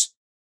books,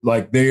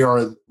 like they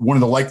are one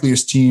of the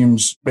likeliest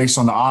teams based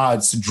on the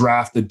odds to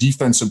draft a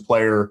defensive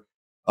player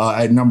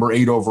at number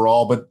 8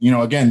 overall. But,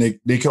 again,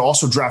 they could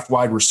also draft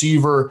wide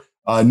receiver.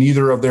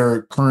 Neither of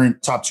their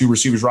current top 2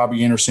 receivers,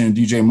 Robbie Anderson and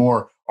DJ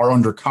Moore, are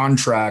under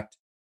contract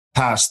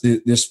past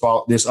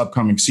this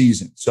upcoming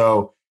season.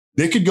 So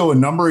they could go a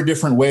number of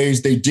different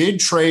ways. They didn't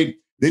trade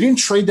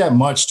that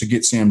much to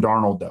get Sam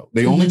Darnold, though.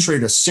 They only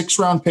traded a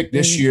 6th-round pick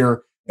this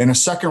year and a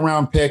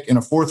 2nd-round pick and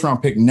a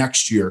 4th-round pick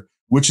next year,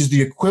 which is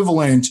the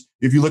equivalent,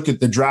 if you look at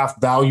the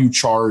draft value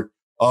chart,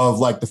 of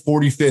like the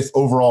 45th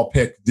overall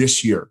pick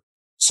this year.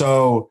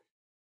 So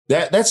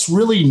that's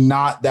really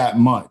not that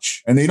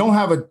much. And they don't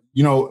have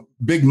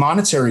big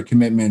monetary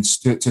commitments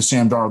to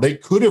Sam Darnold. They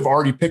could have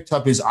already picked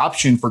up his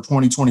option for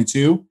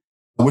 2022,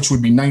 which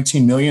would be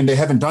 $19 million. They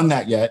haven't done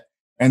that yet.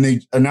 And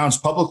they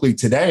announced publicly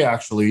today,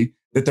 actually,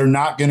 that they're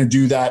not going to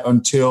do that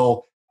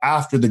until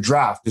after the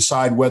draft,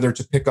 decide whether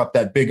to pick up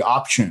that big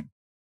option.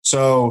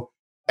 So,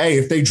 hey,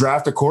 if they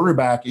draft a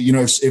quarterback,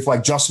 if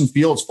like Justin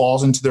Fields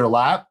falls into their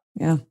lap,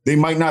 they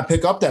might not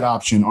pick up that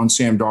option on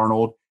Sam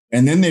Darnold.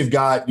 And then they've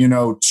got,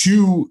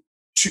 two,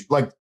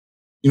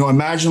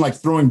 imagine like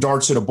throwing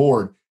darts at a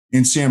board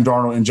in Sam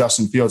Darnold and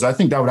Justin Fields. I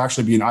think that would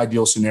actually be an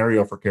ideal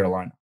scenario for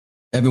Carolina.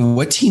 Evan,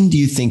 what team do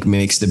you think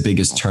makes the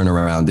biggest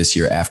turnaround this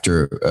year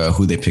after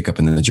who they pick up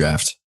in the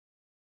draft?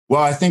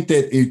 Well, I think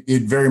that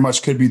it very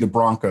much could be the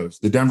Broncos,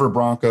 the Denver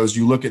Broncos.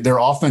 You look at their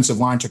offensive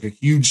line took a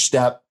huge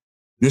step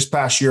this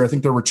past year. I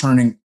think they're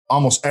returning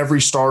almost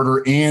every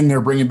starter, and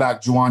they're bringing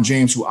back Juwan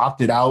James, who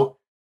opted out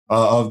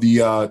of the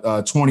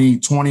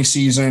 2020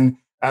 season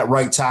at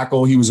right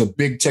tackle. He was a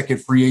big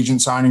ticket free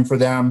agent signing for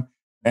them,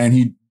 and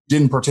he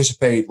didn't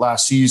participate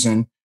last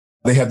season.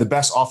 They have the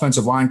best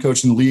offensive line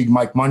coach in the league,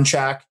 Mike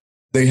Munchak.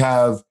 They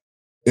have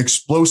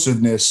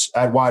explosiveness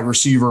at wide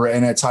receiver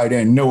and at tight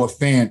end. Noah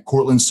Fant,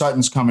 Cortland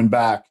Sutton's coming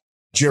back,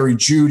 Jerry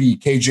Jeudy,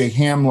 KJ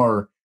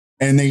Hamler,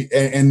 and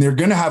they're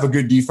going to have a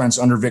good defense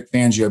under Vic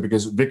Fangio,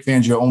 because Vic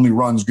Fangio only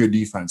runs good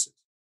defenses.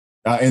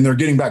 And they're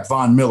getting back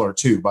Von Miller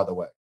too, by the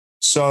way.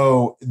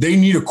 So they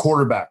need a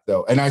quarterback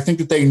though. And I think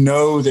that they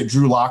know that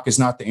Drew Lock is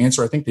not the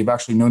answer. I think they've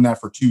actually known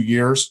that for 2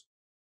 years.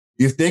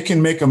 If they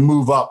can make a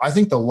move up, I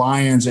think the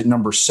Lions at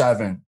number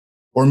 7,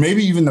 or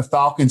maybe even the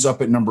Falcons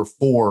up at number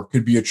 4,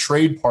 could be a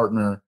trade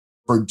partner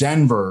for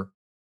Denver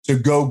to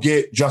go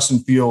get Justin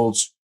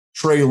Fields,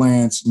 Trey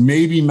Lance,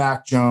 maybe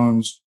Mac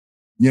Jones,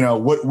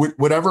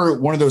 whatever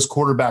one of those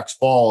quarterbacks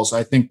falls.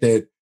 I think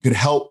that could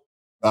help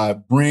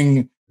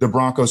bring the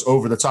Broncos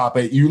over the top.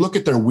 You look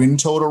at their win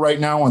total right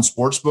now on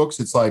sports books,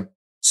 it's like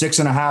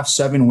 6.5,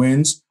 7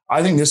 wins.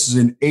 I think this is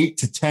an 8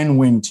 to 10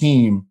 win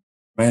team,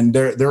 and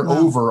they're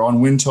over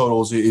on win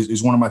totals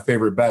is one of my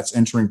favorite bets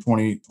entering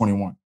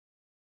 2021.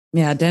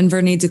 Yeah,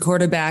 Denver needs a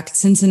quarterback.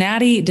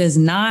 Cincinnati does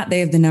not.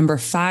 They have the number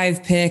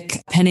 5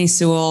 pick. Penei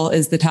Sewell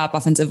is the top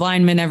offensive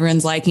lineman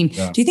everyone's liking.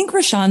 Yeah. Do you think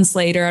Rashawn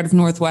Slater out of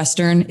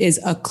Northwestern is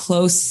a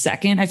close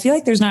second? I feel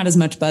like there's not as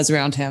much buzz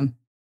around him.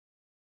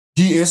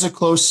 He is a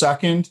close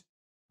second,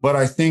 but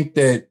I think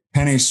that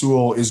Penei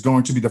Sewell is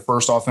going to be the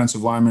first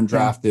offensive lineman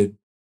drafted,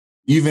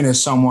 even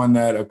as someone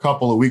that a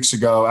couple of weeks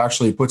ago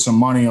actually put some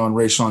money on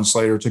Rashawn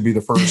Slater to be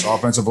the first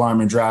offensive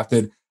lineman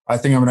drafted. I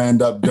think I'm going to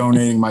end up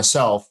donating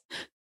myself.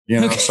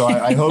 Okay. So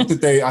I hope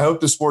that I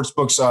hope the sports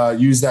books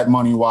use that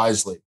money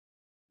wisely.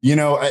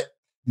 The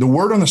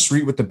word on the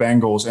street with the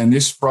Bengals, and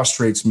this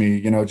frustrates me,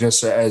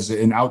 just as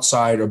an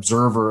outside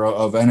observer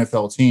of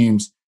NFL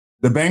teams,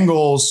 the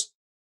Bengals,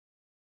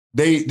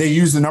 they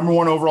used the number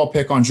 1 overall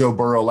pick on Joe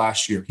Burrow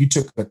last year. He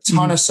took a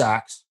ton of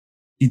sacks.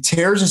 He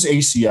tears his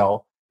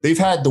ACL. They've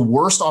had the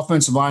worst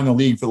offensive line in the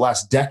league for the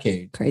last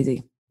decade.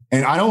 Crazy.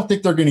 And I don't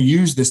think they're going to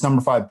use this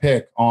number 5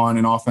 pick on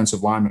an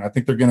offensive lineman. I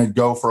think they're going to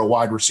go for a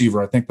wide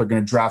receiver. I think they're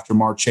going to draft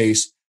Jamar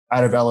Chase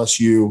out of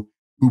LSU,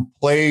 who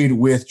played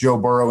with Joe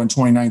Burrow in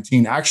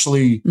 2019,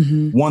 actually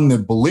won the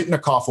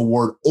Biletnikoff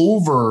Award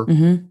over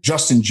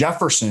Justin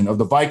Jefferson of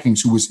the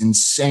Vikings, who was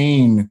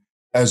insane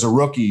as a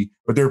rookie,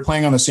 but they were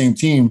playing on the same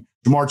team.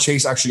 Jamar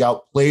Chase actually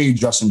outplayed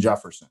Justin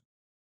Jefferson.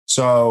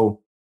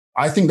 So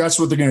I think that's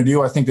what they're going to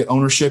do. I think that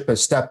ownership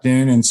has stepped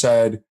in and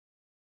said,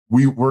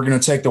 we're going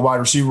to take the wide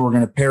receiver. We're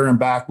going to pair him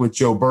back with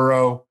Joe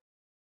Burrow.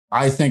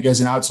 I think as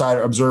an outside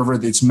observer,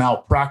 it's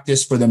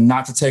malpractice for them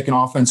not to take an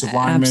offensive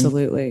lineman.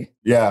 Absolutely.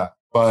 Yeah.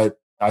 But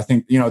I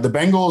think, the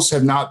Bengals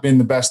have not been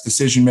the best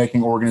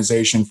decision-making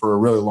organization for a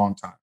really long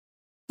time.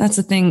 That's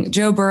the thing.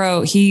 Joe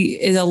Burrow,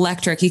 he is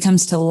electric. He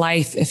comes to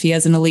life if he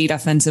has an elite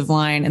offensive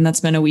line. And that's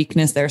been a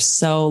weakness there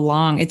so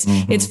long. It's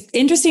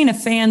interesting a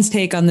fan's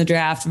take on the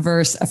draft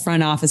versus a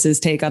front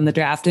office's take on the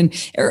draft. And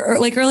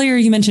like earlier,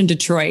 you mentioned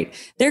Detroit.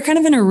 They're kind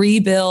of in a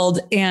rebuild.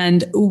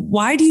 And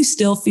why do you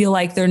still feel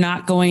like they're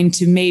not going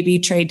to maybe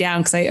trade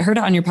down? Because I heard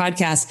it on your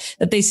podcast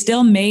that they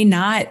still may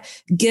not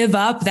give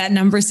up that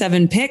number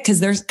 7 pick because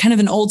there's kind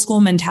of an old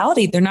school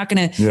mentality. They're not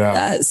going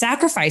to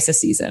sacrifice a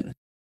season.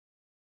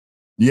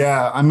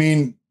 Yeah, I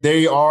mean,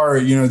 they are,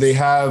 they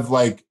have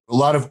like a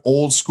lot of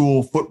old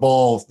school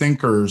football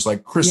thinkers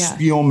like Chris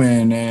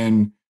Spielman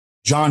and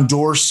John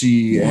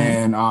Dorsey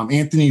and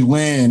Anthony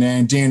Lynn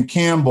and Dan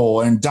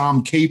Campbell and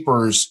Dom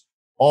Capers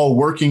all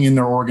working in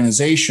their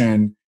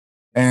organization.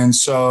 And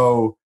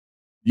so,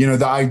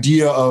 the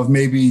idea of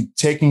maybe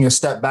taking a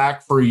step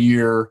back for a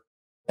year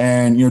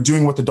and,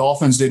 doing what the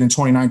Dolphins did in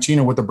 2019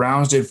 and what the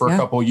Browns did for a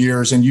couple of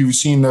years. And you've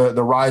seen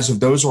the rise of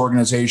those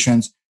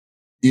organizations.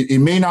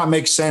 It may not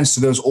make sense to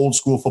those old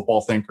school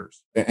football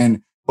thinkers.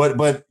 But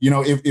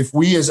if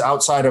we as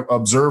outside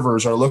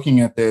observers are looking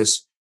at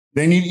this,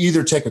 they need to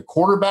either take a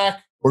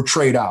quarterback or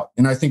trade out.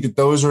 And I think that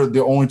those are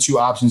the only two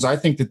options. I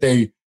think that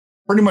they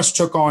pretty much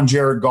took on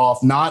Jared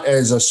Goff, not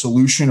as a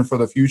solution for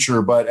the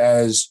future, but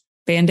as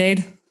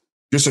Band-Aid,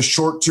 just a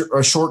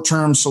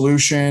short-term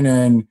solution.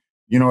 And,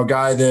 a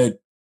guy that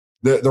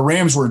the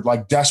Rams were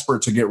like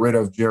desperate to get rid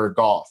of Jared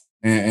Goff.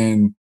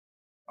 And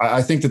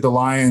I think that the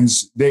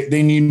Lions,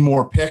 they need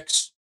more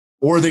picks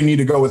or they need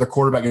to go with a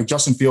quarterback. If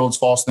Justin Fields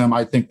falls to them,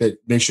 I think that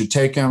they should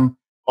take him.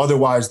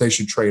 Otherwise, they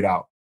should trade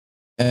out.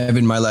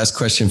 Evan, my last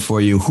question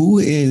for you. Who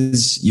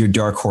is your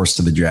dark horse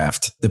to the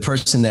draft? The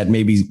person that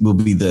maybe will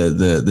be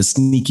the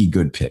sneaky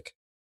good pick?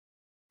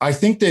 I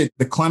think that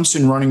the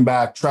Clemson running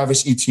back,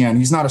 Travis Etienne,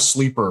 he's not a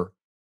sleeper,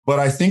 but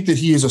I think that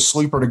he is a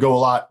sleeper to go a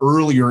lot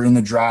earlier in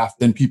the draft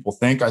than people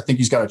think. I think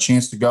he's got a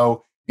chance to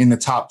go in the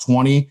top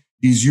 20.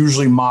 He's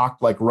usually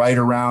mocked like right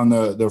around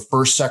the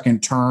first,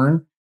 second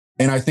turn.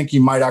 And I think he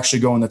might actually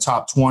go in the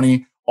top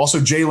 20. Also,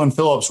 Jalen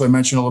Phillips, who I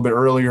mentioned a little bit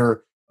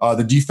earlier,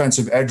 the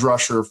defensive edge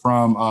rusher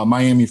from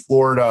Miami,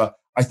 Florida.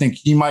 I think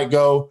he might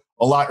go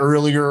a lot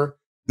earlier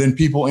than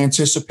people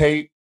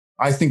anticipate.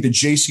 I think that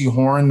J.C.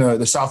 Horn,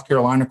 the South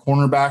Carolina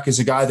cornerback, is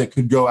a guy that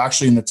could go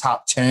actually in the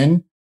top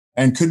 10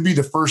 and could be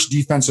the first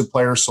defensive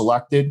player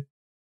selected.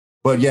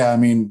 But yeah, I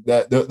mean,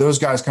 those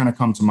guys kind of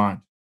come to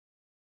mind.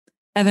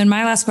 Evan,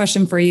 my last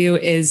question for you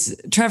is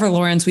Trevor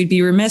Lawrence. We'd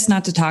be remiss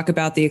not to talk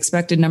about the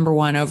expected number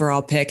 1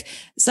 overall pick.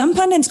 Some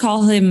pundits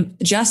call him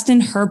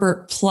Justin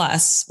Herbert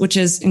plus, which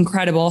is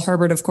incredible.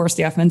 Herbert, of course,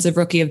 the offensive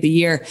rookie of the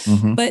year.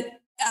 But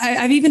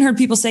I've even heard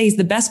people say he's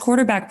the best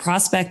quarterback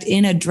prospect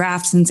in a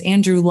draft since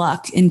Andrew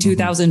Luck in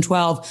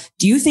 2012.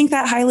 Do you think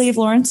that highly of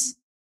Lawrence?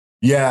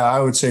 Yeah,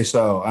 I would say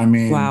so. I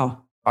mean,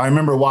 wow. I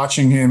remember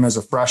watching him as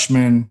a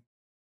freshman.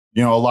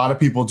 A lot of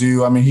people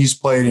do. I mean, he's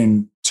played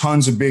in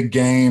tons of big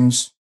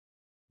games.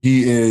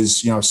 He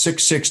is,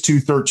 6'6",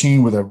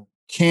 213 with a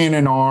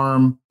cannon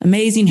arm.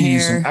 Amazing hair.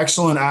 He's an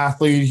excellent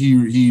athlete.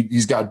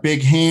 He's got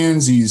big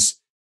hands. He's,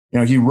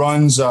 he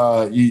runs,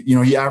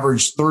 he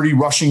averaged 30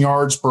 rushing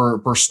yards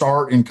per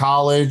start in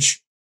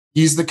college.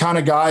 He's the kind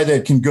of guy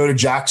that can go to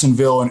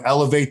Jacksonville and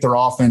elevate their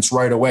offense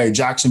right away.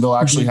 Jacksonville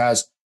actually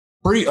has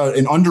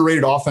an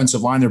underrated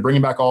offensive line. They're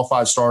bringing back all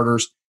 5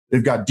 starters.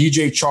 They've got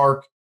DJ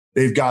Chark.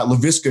 They've got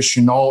Laviska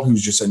Shenault,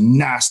 who's just a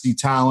nasty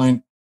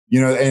talent.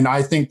 And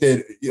I think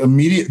that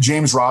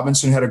James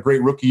Robinson had a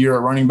great rookie year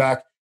at running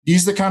back.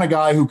 He's the kind of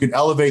guy who could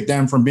elevate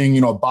them from being,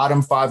 a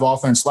bottom 5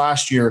 offense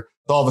last year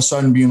to all of a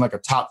sudden being like a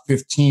top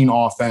 15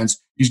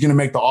 offense. He's going to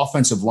make the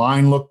offensive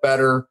line look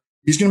better.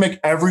 He's going to make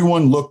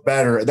everyone look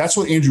better. That's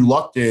what Andrew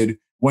Luck did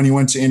when he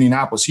went to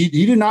Indianapolis. He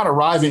did not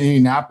arrive in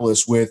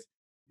Indianapolis with,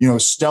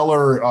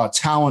 stellar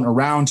talent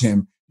around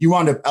him. He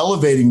wound up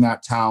elevating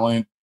that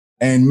talent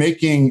and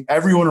making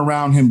everyone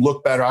around him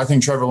look better. I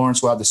think Trevor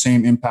Lawrence will have the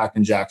same impact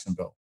in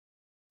Jacksonville.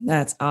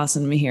 That's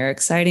awesome to hear.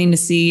 Exciting to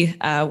see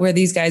where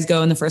these guys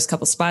go in the first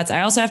couple spots.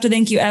 I also have to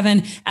thank you,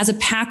 Evan. As a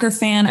Packer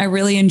fan, I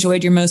really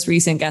enjoyed your most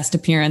recent guest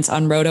appearance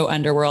on Roto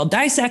Underworld,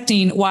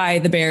 dissecting why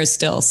the Bears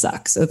still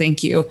suck. So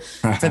thank you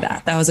for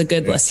that. That was a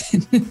good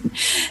listen.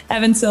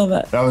 Evan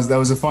Silva. That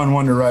was a fun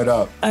one to write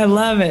up. I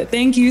love it.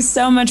 Thank you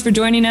so much for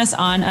joining us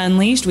on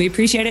Unleashed. We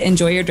appreciate it.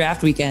 Enjoy your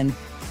draft weekend.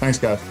 Thanks,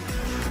 guys.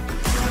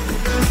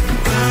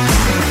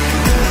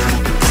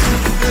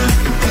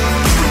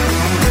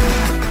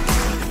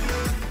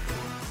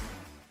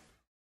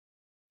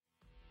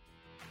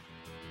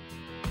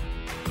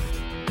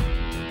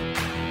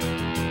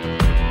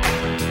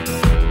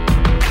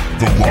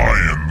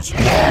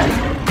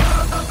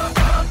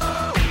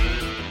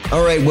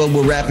 All right, well,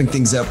 we're wrapping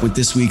things up with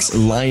this week's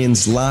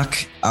Lions Lock.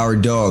 Our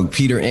dog,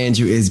 Peter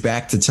Andrew, is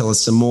back to tell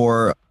us some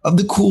more of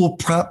the cool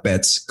prop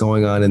bets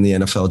going on in the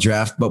NFL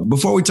draft. But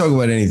before we talk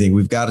about anything,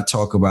 we've got to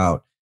talk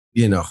about,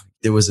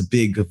 there was a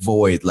big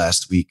void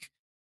last week.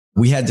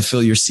 We had to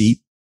fill your seat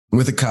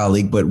with a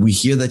colleague, but we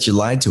hear that you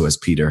lied to us,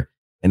 Peter.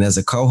 And as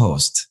a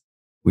co-host,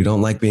 we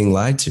don't like being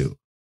lied to.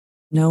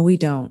 No, we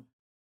don't.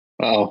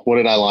 Oh, what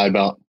did I lie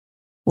about?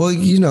 Well,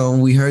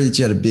 we heard that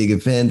you had a big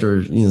event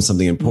or,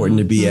 something important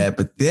to be at.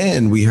 But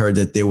then we heard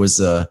that there was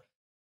a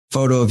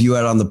photo of you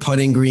out on the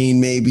putting green,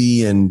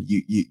 maybe, and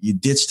you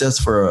ditched us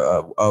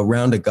for a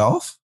round of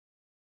golf.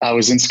 I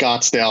was in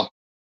Scottsdale,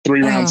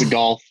 3 rounds of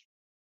golf.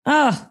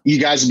 You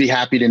guys would be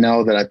happy to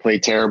know that I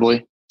played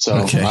terribly. So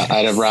okay.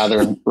 I'd have rather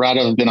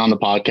have been on the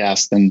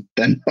podcast than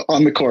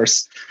on the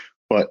course.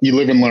 But you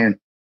live and learn.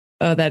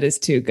 Oh, that is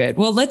too good.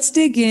 Well, let's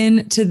dig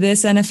into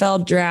this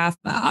NFL draft.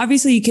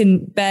 Obviously, you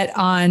can bet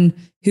on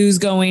who's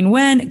going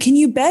when. Can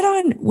you bet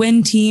on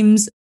when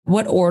teams,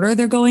 what order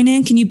they're going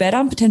in? Can you bet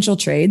on potential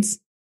trades?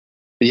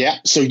 Yeah.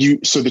 So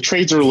the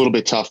trades are a little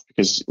bit tough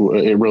because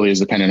it really is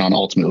dependent on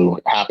ultimately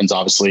what happens,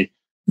 obviously.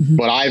 Mm-hmm.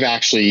 But I've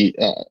actually,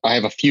 I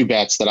have a few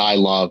bets that I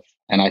love,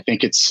 and I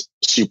think it's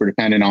super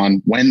dependent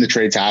on when the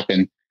trades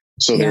happen.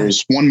 So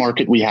there's one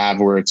market we have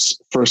where it's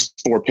first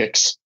 4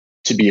 picks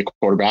to be a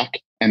quarterback.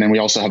 And then we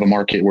also have a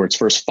market where it's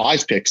first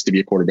 5 picks to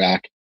be a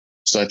quarterback.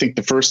 So I think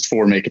the first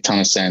 4 make a ton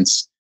of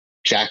sense.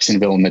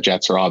 Jacksonville and the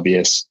Jets are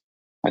obvious.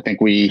 I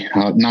think we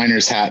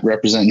Niners hat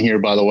representing here,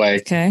 by the way.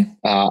 Okay.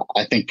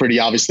 I think pretty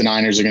obvious the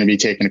Niners are going to be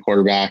taking a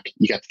quarterback.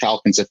 You got the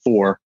Falcons at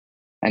 4.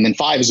 And then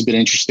 5 is a bit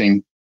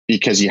interesting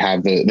because you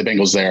have the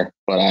Bengals there.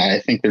 But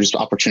I think there's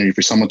opportunity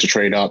for someone to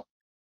trade up.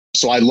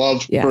 So I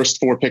love first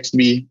 4 picks to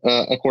be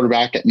a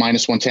quarterback at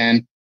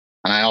 -110.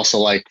 And I also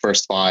like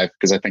first 5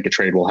 because I think a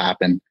trade will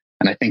happen.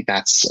 And I think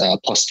that's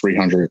plus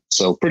 300.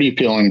 So pretty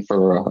appealing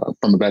from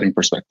a betting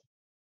perspective.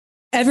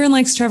 Everyone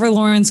likes Trevor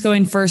Lawrence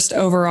going first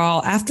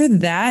overall. After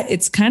that,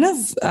 it's kind of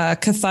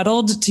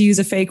kerfuddled, to use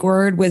a fake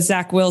word, with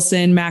Zach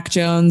Wilson, Mac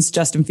Jones,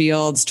 Justin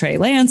Fields, Trey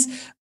Lance.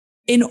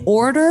 In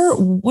order,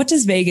 what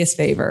does Vegas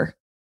favor?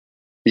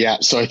 Yeah,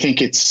 so I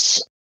think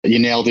you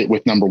nailed it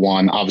with number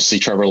 1. Obviously,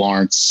 Trevor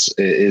Lawrence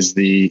is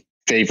the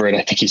favorite.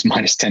 I think he's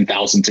minus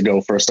 10,000 to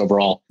go first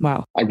overall.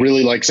 Wow. I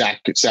really like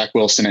Zach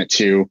Wilson at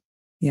 2.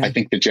 Yeah. I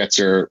think the Jets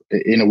are,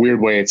 in a weird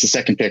way, it's the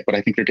second pick, but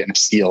I think they're getting a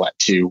steal at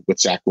 2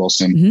 with Zach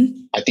Wilson.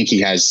 Mm-hmm. I think he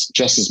has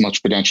just as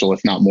much potential, if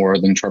not more,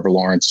 than Trevor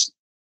Lawrence.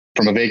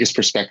 From a Vegas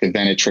perspective,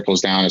 then it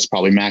trickles down. It's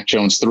probably Mac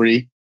Jones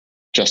 3,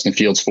 Justin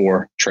Fields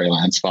 4, Trey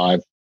Lance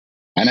 5.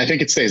 And I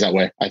think it stays that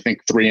way. I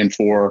think 3 and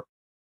 4,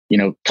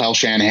 Kyle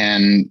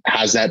Shanahan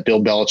has that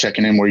Bill Belichick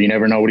in him where you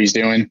never know what he's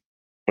doing.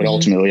 But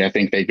ultimately, I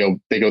think they go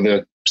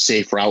the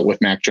safe route with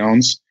Mac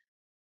Jones.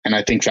 And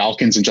I think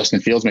Falcons and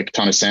Justin Fields make a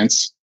ton of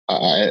sense.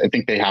 I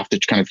think they have to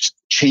kind of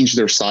change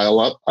their style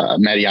up.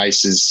 Matty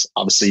Ice is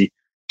obviously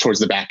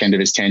towards the back end of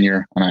his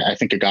tenure. And I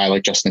think a guy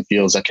like Justin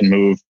Fields that can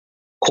move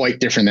quite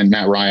different than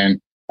Matt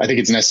Ryan, I think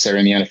it's necessary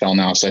in the NFL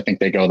now. So I think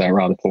they go that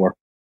route at 4.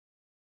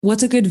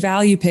 What's a good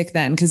value pick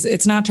then? Because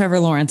it's not Trevor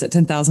Lawrence at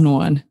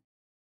 10,001.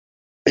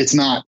 It's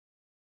not.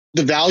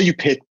 The value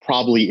pick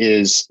probably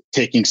is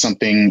taking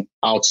something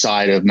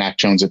outside of Mac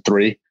Jones at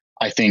 3.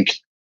 I think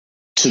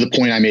to the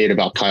point I made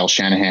about Kyle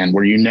Shanahan,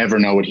 where you never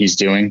know what he's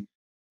doing.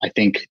 I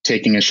think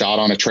taking a shot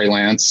on a Trey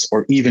Lance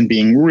or even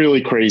being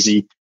really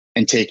crazy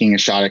and taking a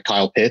shot at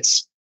Kyle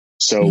Pitts.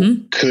 So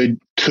could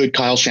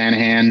Kyle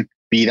Shanahan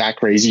be that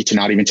crazy to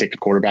not even take a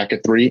quarterback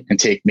at 3 and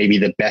take maybe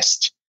the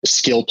best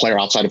skill player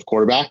outside of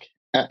quarterback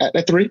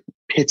at 3?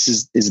 Pitts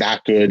is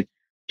that good.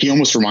 He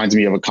almost reminds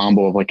me of a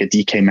combo of like a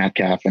DK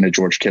Metcalf and a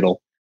George Kittle.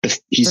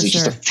 He's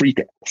just a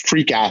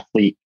freak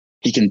athlete.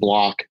 He can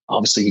block.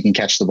 Obviously, he can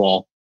catch the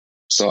ball.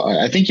 So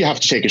I think you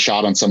have to take a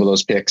shot on some of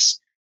those picks.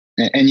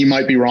 And you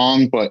might be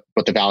wrong, but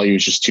the value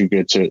is just too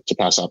good to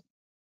pass up.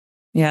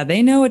 Yeah,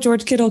 they know what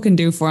George Kittle can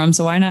do for him.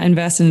 So why not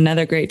invest in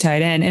another great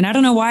tight end? And I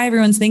don't know why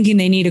everyone's thinking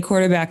they need a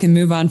quarterback and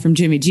move on from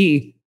Jimmy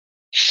G.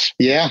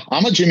 Yeah,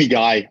 I'm a Jimmy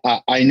guy.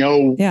 I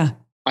know. Yeah,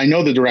 I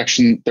know the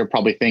direction they're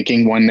probably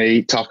thinking when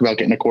they talk about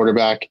getting a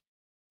quarterback.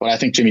 But I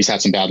think Jimmy's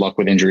had some bad luck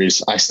with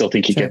injuries. I still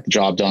think he'd get the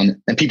job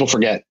done. And people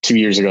forget 2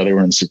 years ago they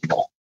were in the Super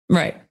Bowl.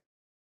 Right.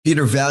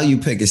 Peter, value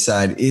pick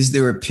aside, is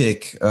there a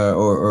pick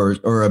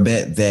or a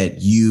bet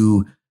that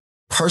you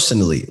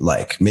personally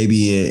like?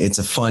 Maybe it's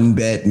a fun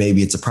bet,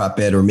 maybe it's a prop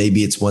bet, or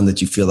maybe it's one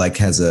that you feel like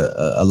has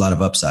a lot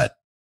of upside.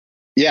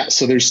 Yeah,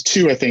 so there's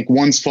 2, I think.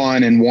 One's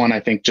fun and one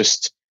I think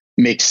just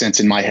makes sense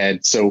in my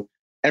head. So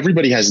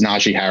everybody has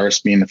Najee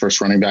Harris being the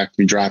first running back to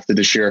be drafted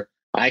this year.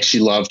 I actually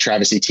love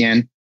Travis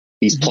Etienne.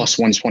 He's plus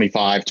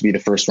 125 to be the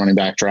first running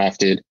back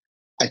drafted.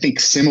 I think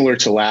similar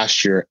to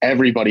last year,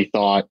 everybody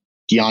thought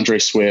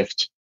DeAndre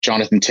Swift,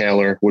 Jonathan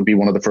Taylor would be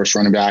one of the first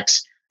running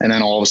backs. And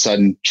then all of a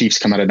sudden, Chiefs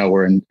come out of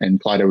nowhere and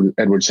Clyde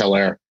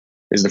Edwards-Helaire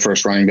is the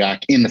first running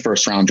back in the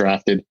first round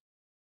drafted.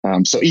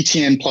 So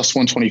Etienne plus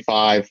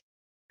 125.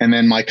 And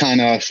then my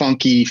kind of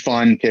funky,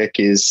 fun pick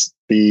is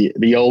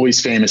the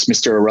always famous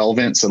Mr.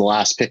 Irrelevant. So the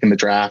last pick in the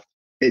draft,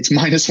 it's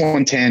minus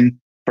 110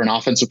 for an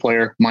offensive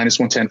player,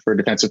 -110 for a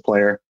defensive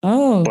player.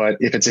 Oh, but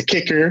if it's a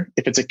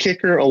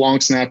kicker, a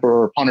long snapper,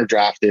 or a punter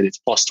drafted, it's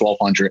plus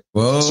 1,200.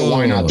 Whoa. So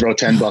why not throw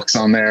 $10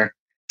 on there?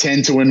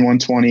 10 to win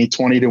 120,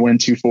 20 to win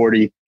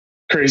 240.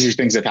 Crazier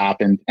things have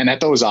happened. And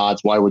at those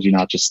odds, why would you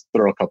not just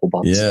throw a couple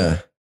bucks? Yeah.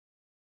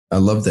 I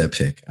love that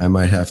pick. I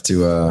might have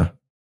to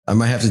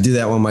do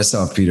that one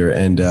myself, Peter.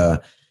 And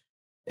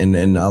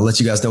I'll let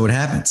you guys know what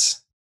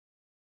happens.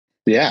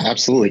 Yeah,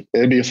 absolutely.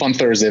 It'd be a fun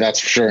Thursday, that's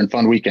for sure. And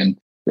fun weekend,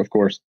 of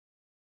course.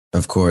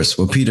 Of course.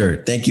 Well,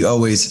 Peter, thank you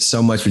always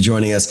so much for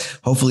joining us.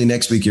 Hopefully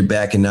next week you're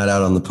back and not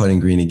out on the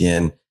putting green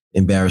again,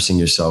 embarrassing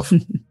yourself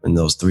in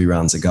those 3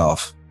 rounds of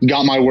golf.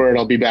 Got my word.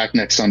 I'll be back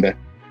next Sunday.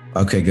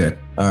 Okay, good.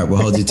 All right. We'll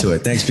hold you to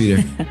it. Thanks,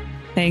 Peter.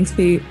 Thanks,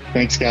 Pete.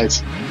 Thanks,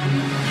 guys.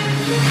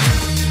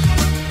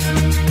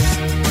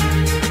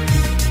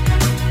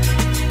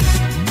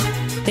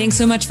 Thanks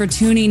so much for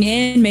tuning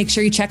in. Make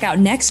sure you check out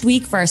next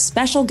week for our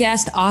special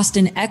guest,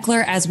 Austin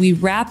Ekeler, as we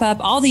wrap up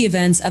all the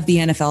events of the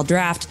NFL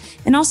draft.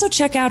 And also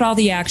check out all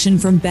the action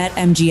from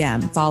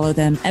BetMGM. Follow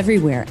them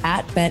everywhere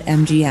at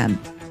BetMGM.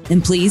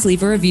 And please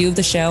leave a review of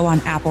the show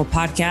on Apple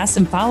Podcasts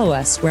and follow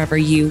us wherever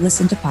you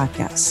listen to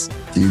podcasts.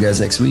 See you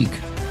guys next week.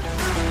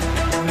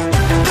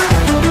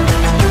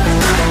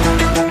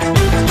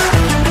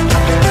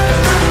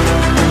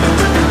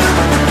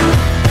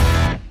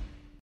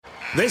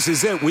 This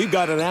is it. We've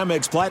got an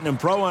Amex Platinum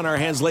Pro on our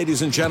hands,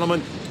 ladies and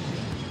gentlemen.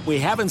 We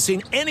haven't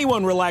seen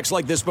anyone relax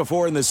like this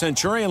before in the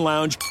Centurion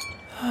Lounge.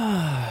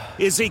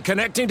 Is he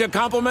connecting to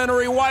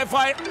complimentary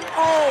Wi-Fi?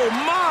 Oh,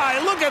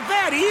 my. Look at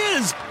that. He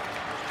is.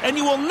 And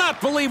you will not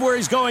believe where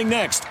he's going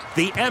next.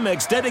 The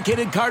Amex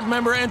dedicated card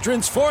member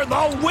entrance for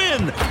the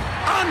win.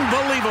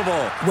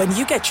 Unbelievable. When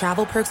you get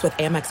travel perks with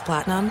Amex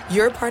Platinum,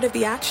 you're part of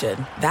the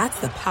action. That's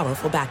the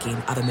powerful backing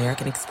of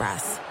American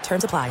Express.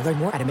 Terms apply. Learn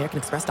more at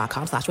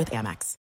americanexpress.com/withAmex.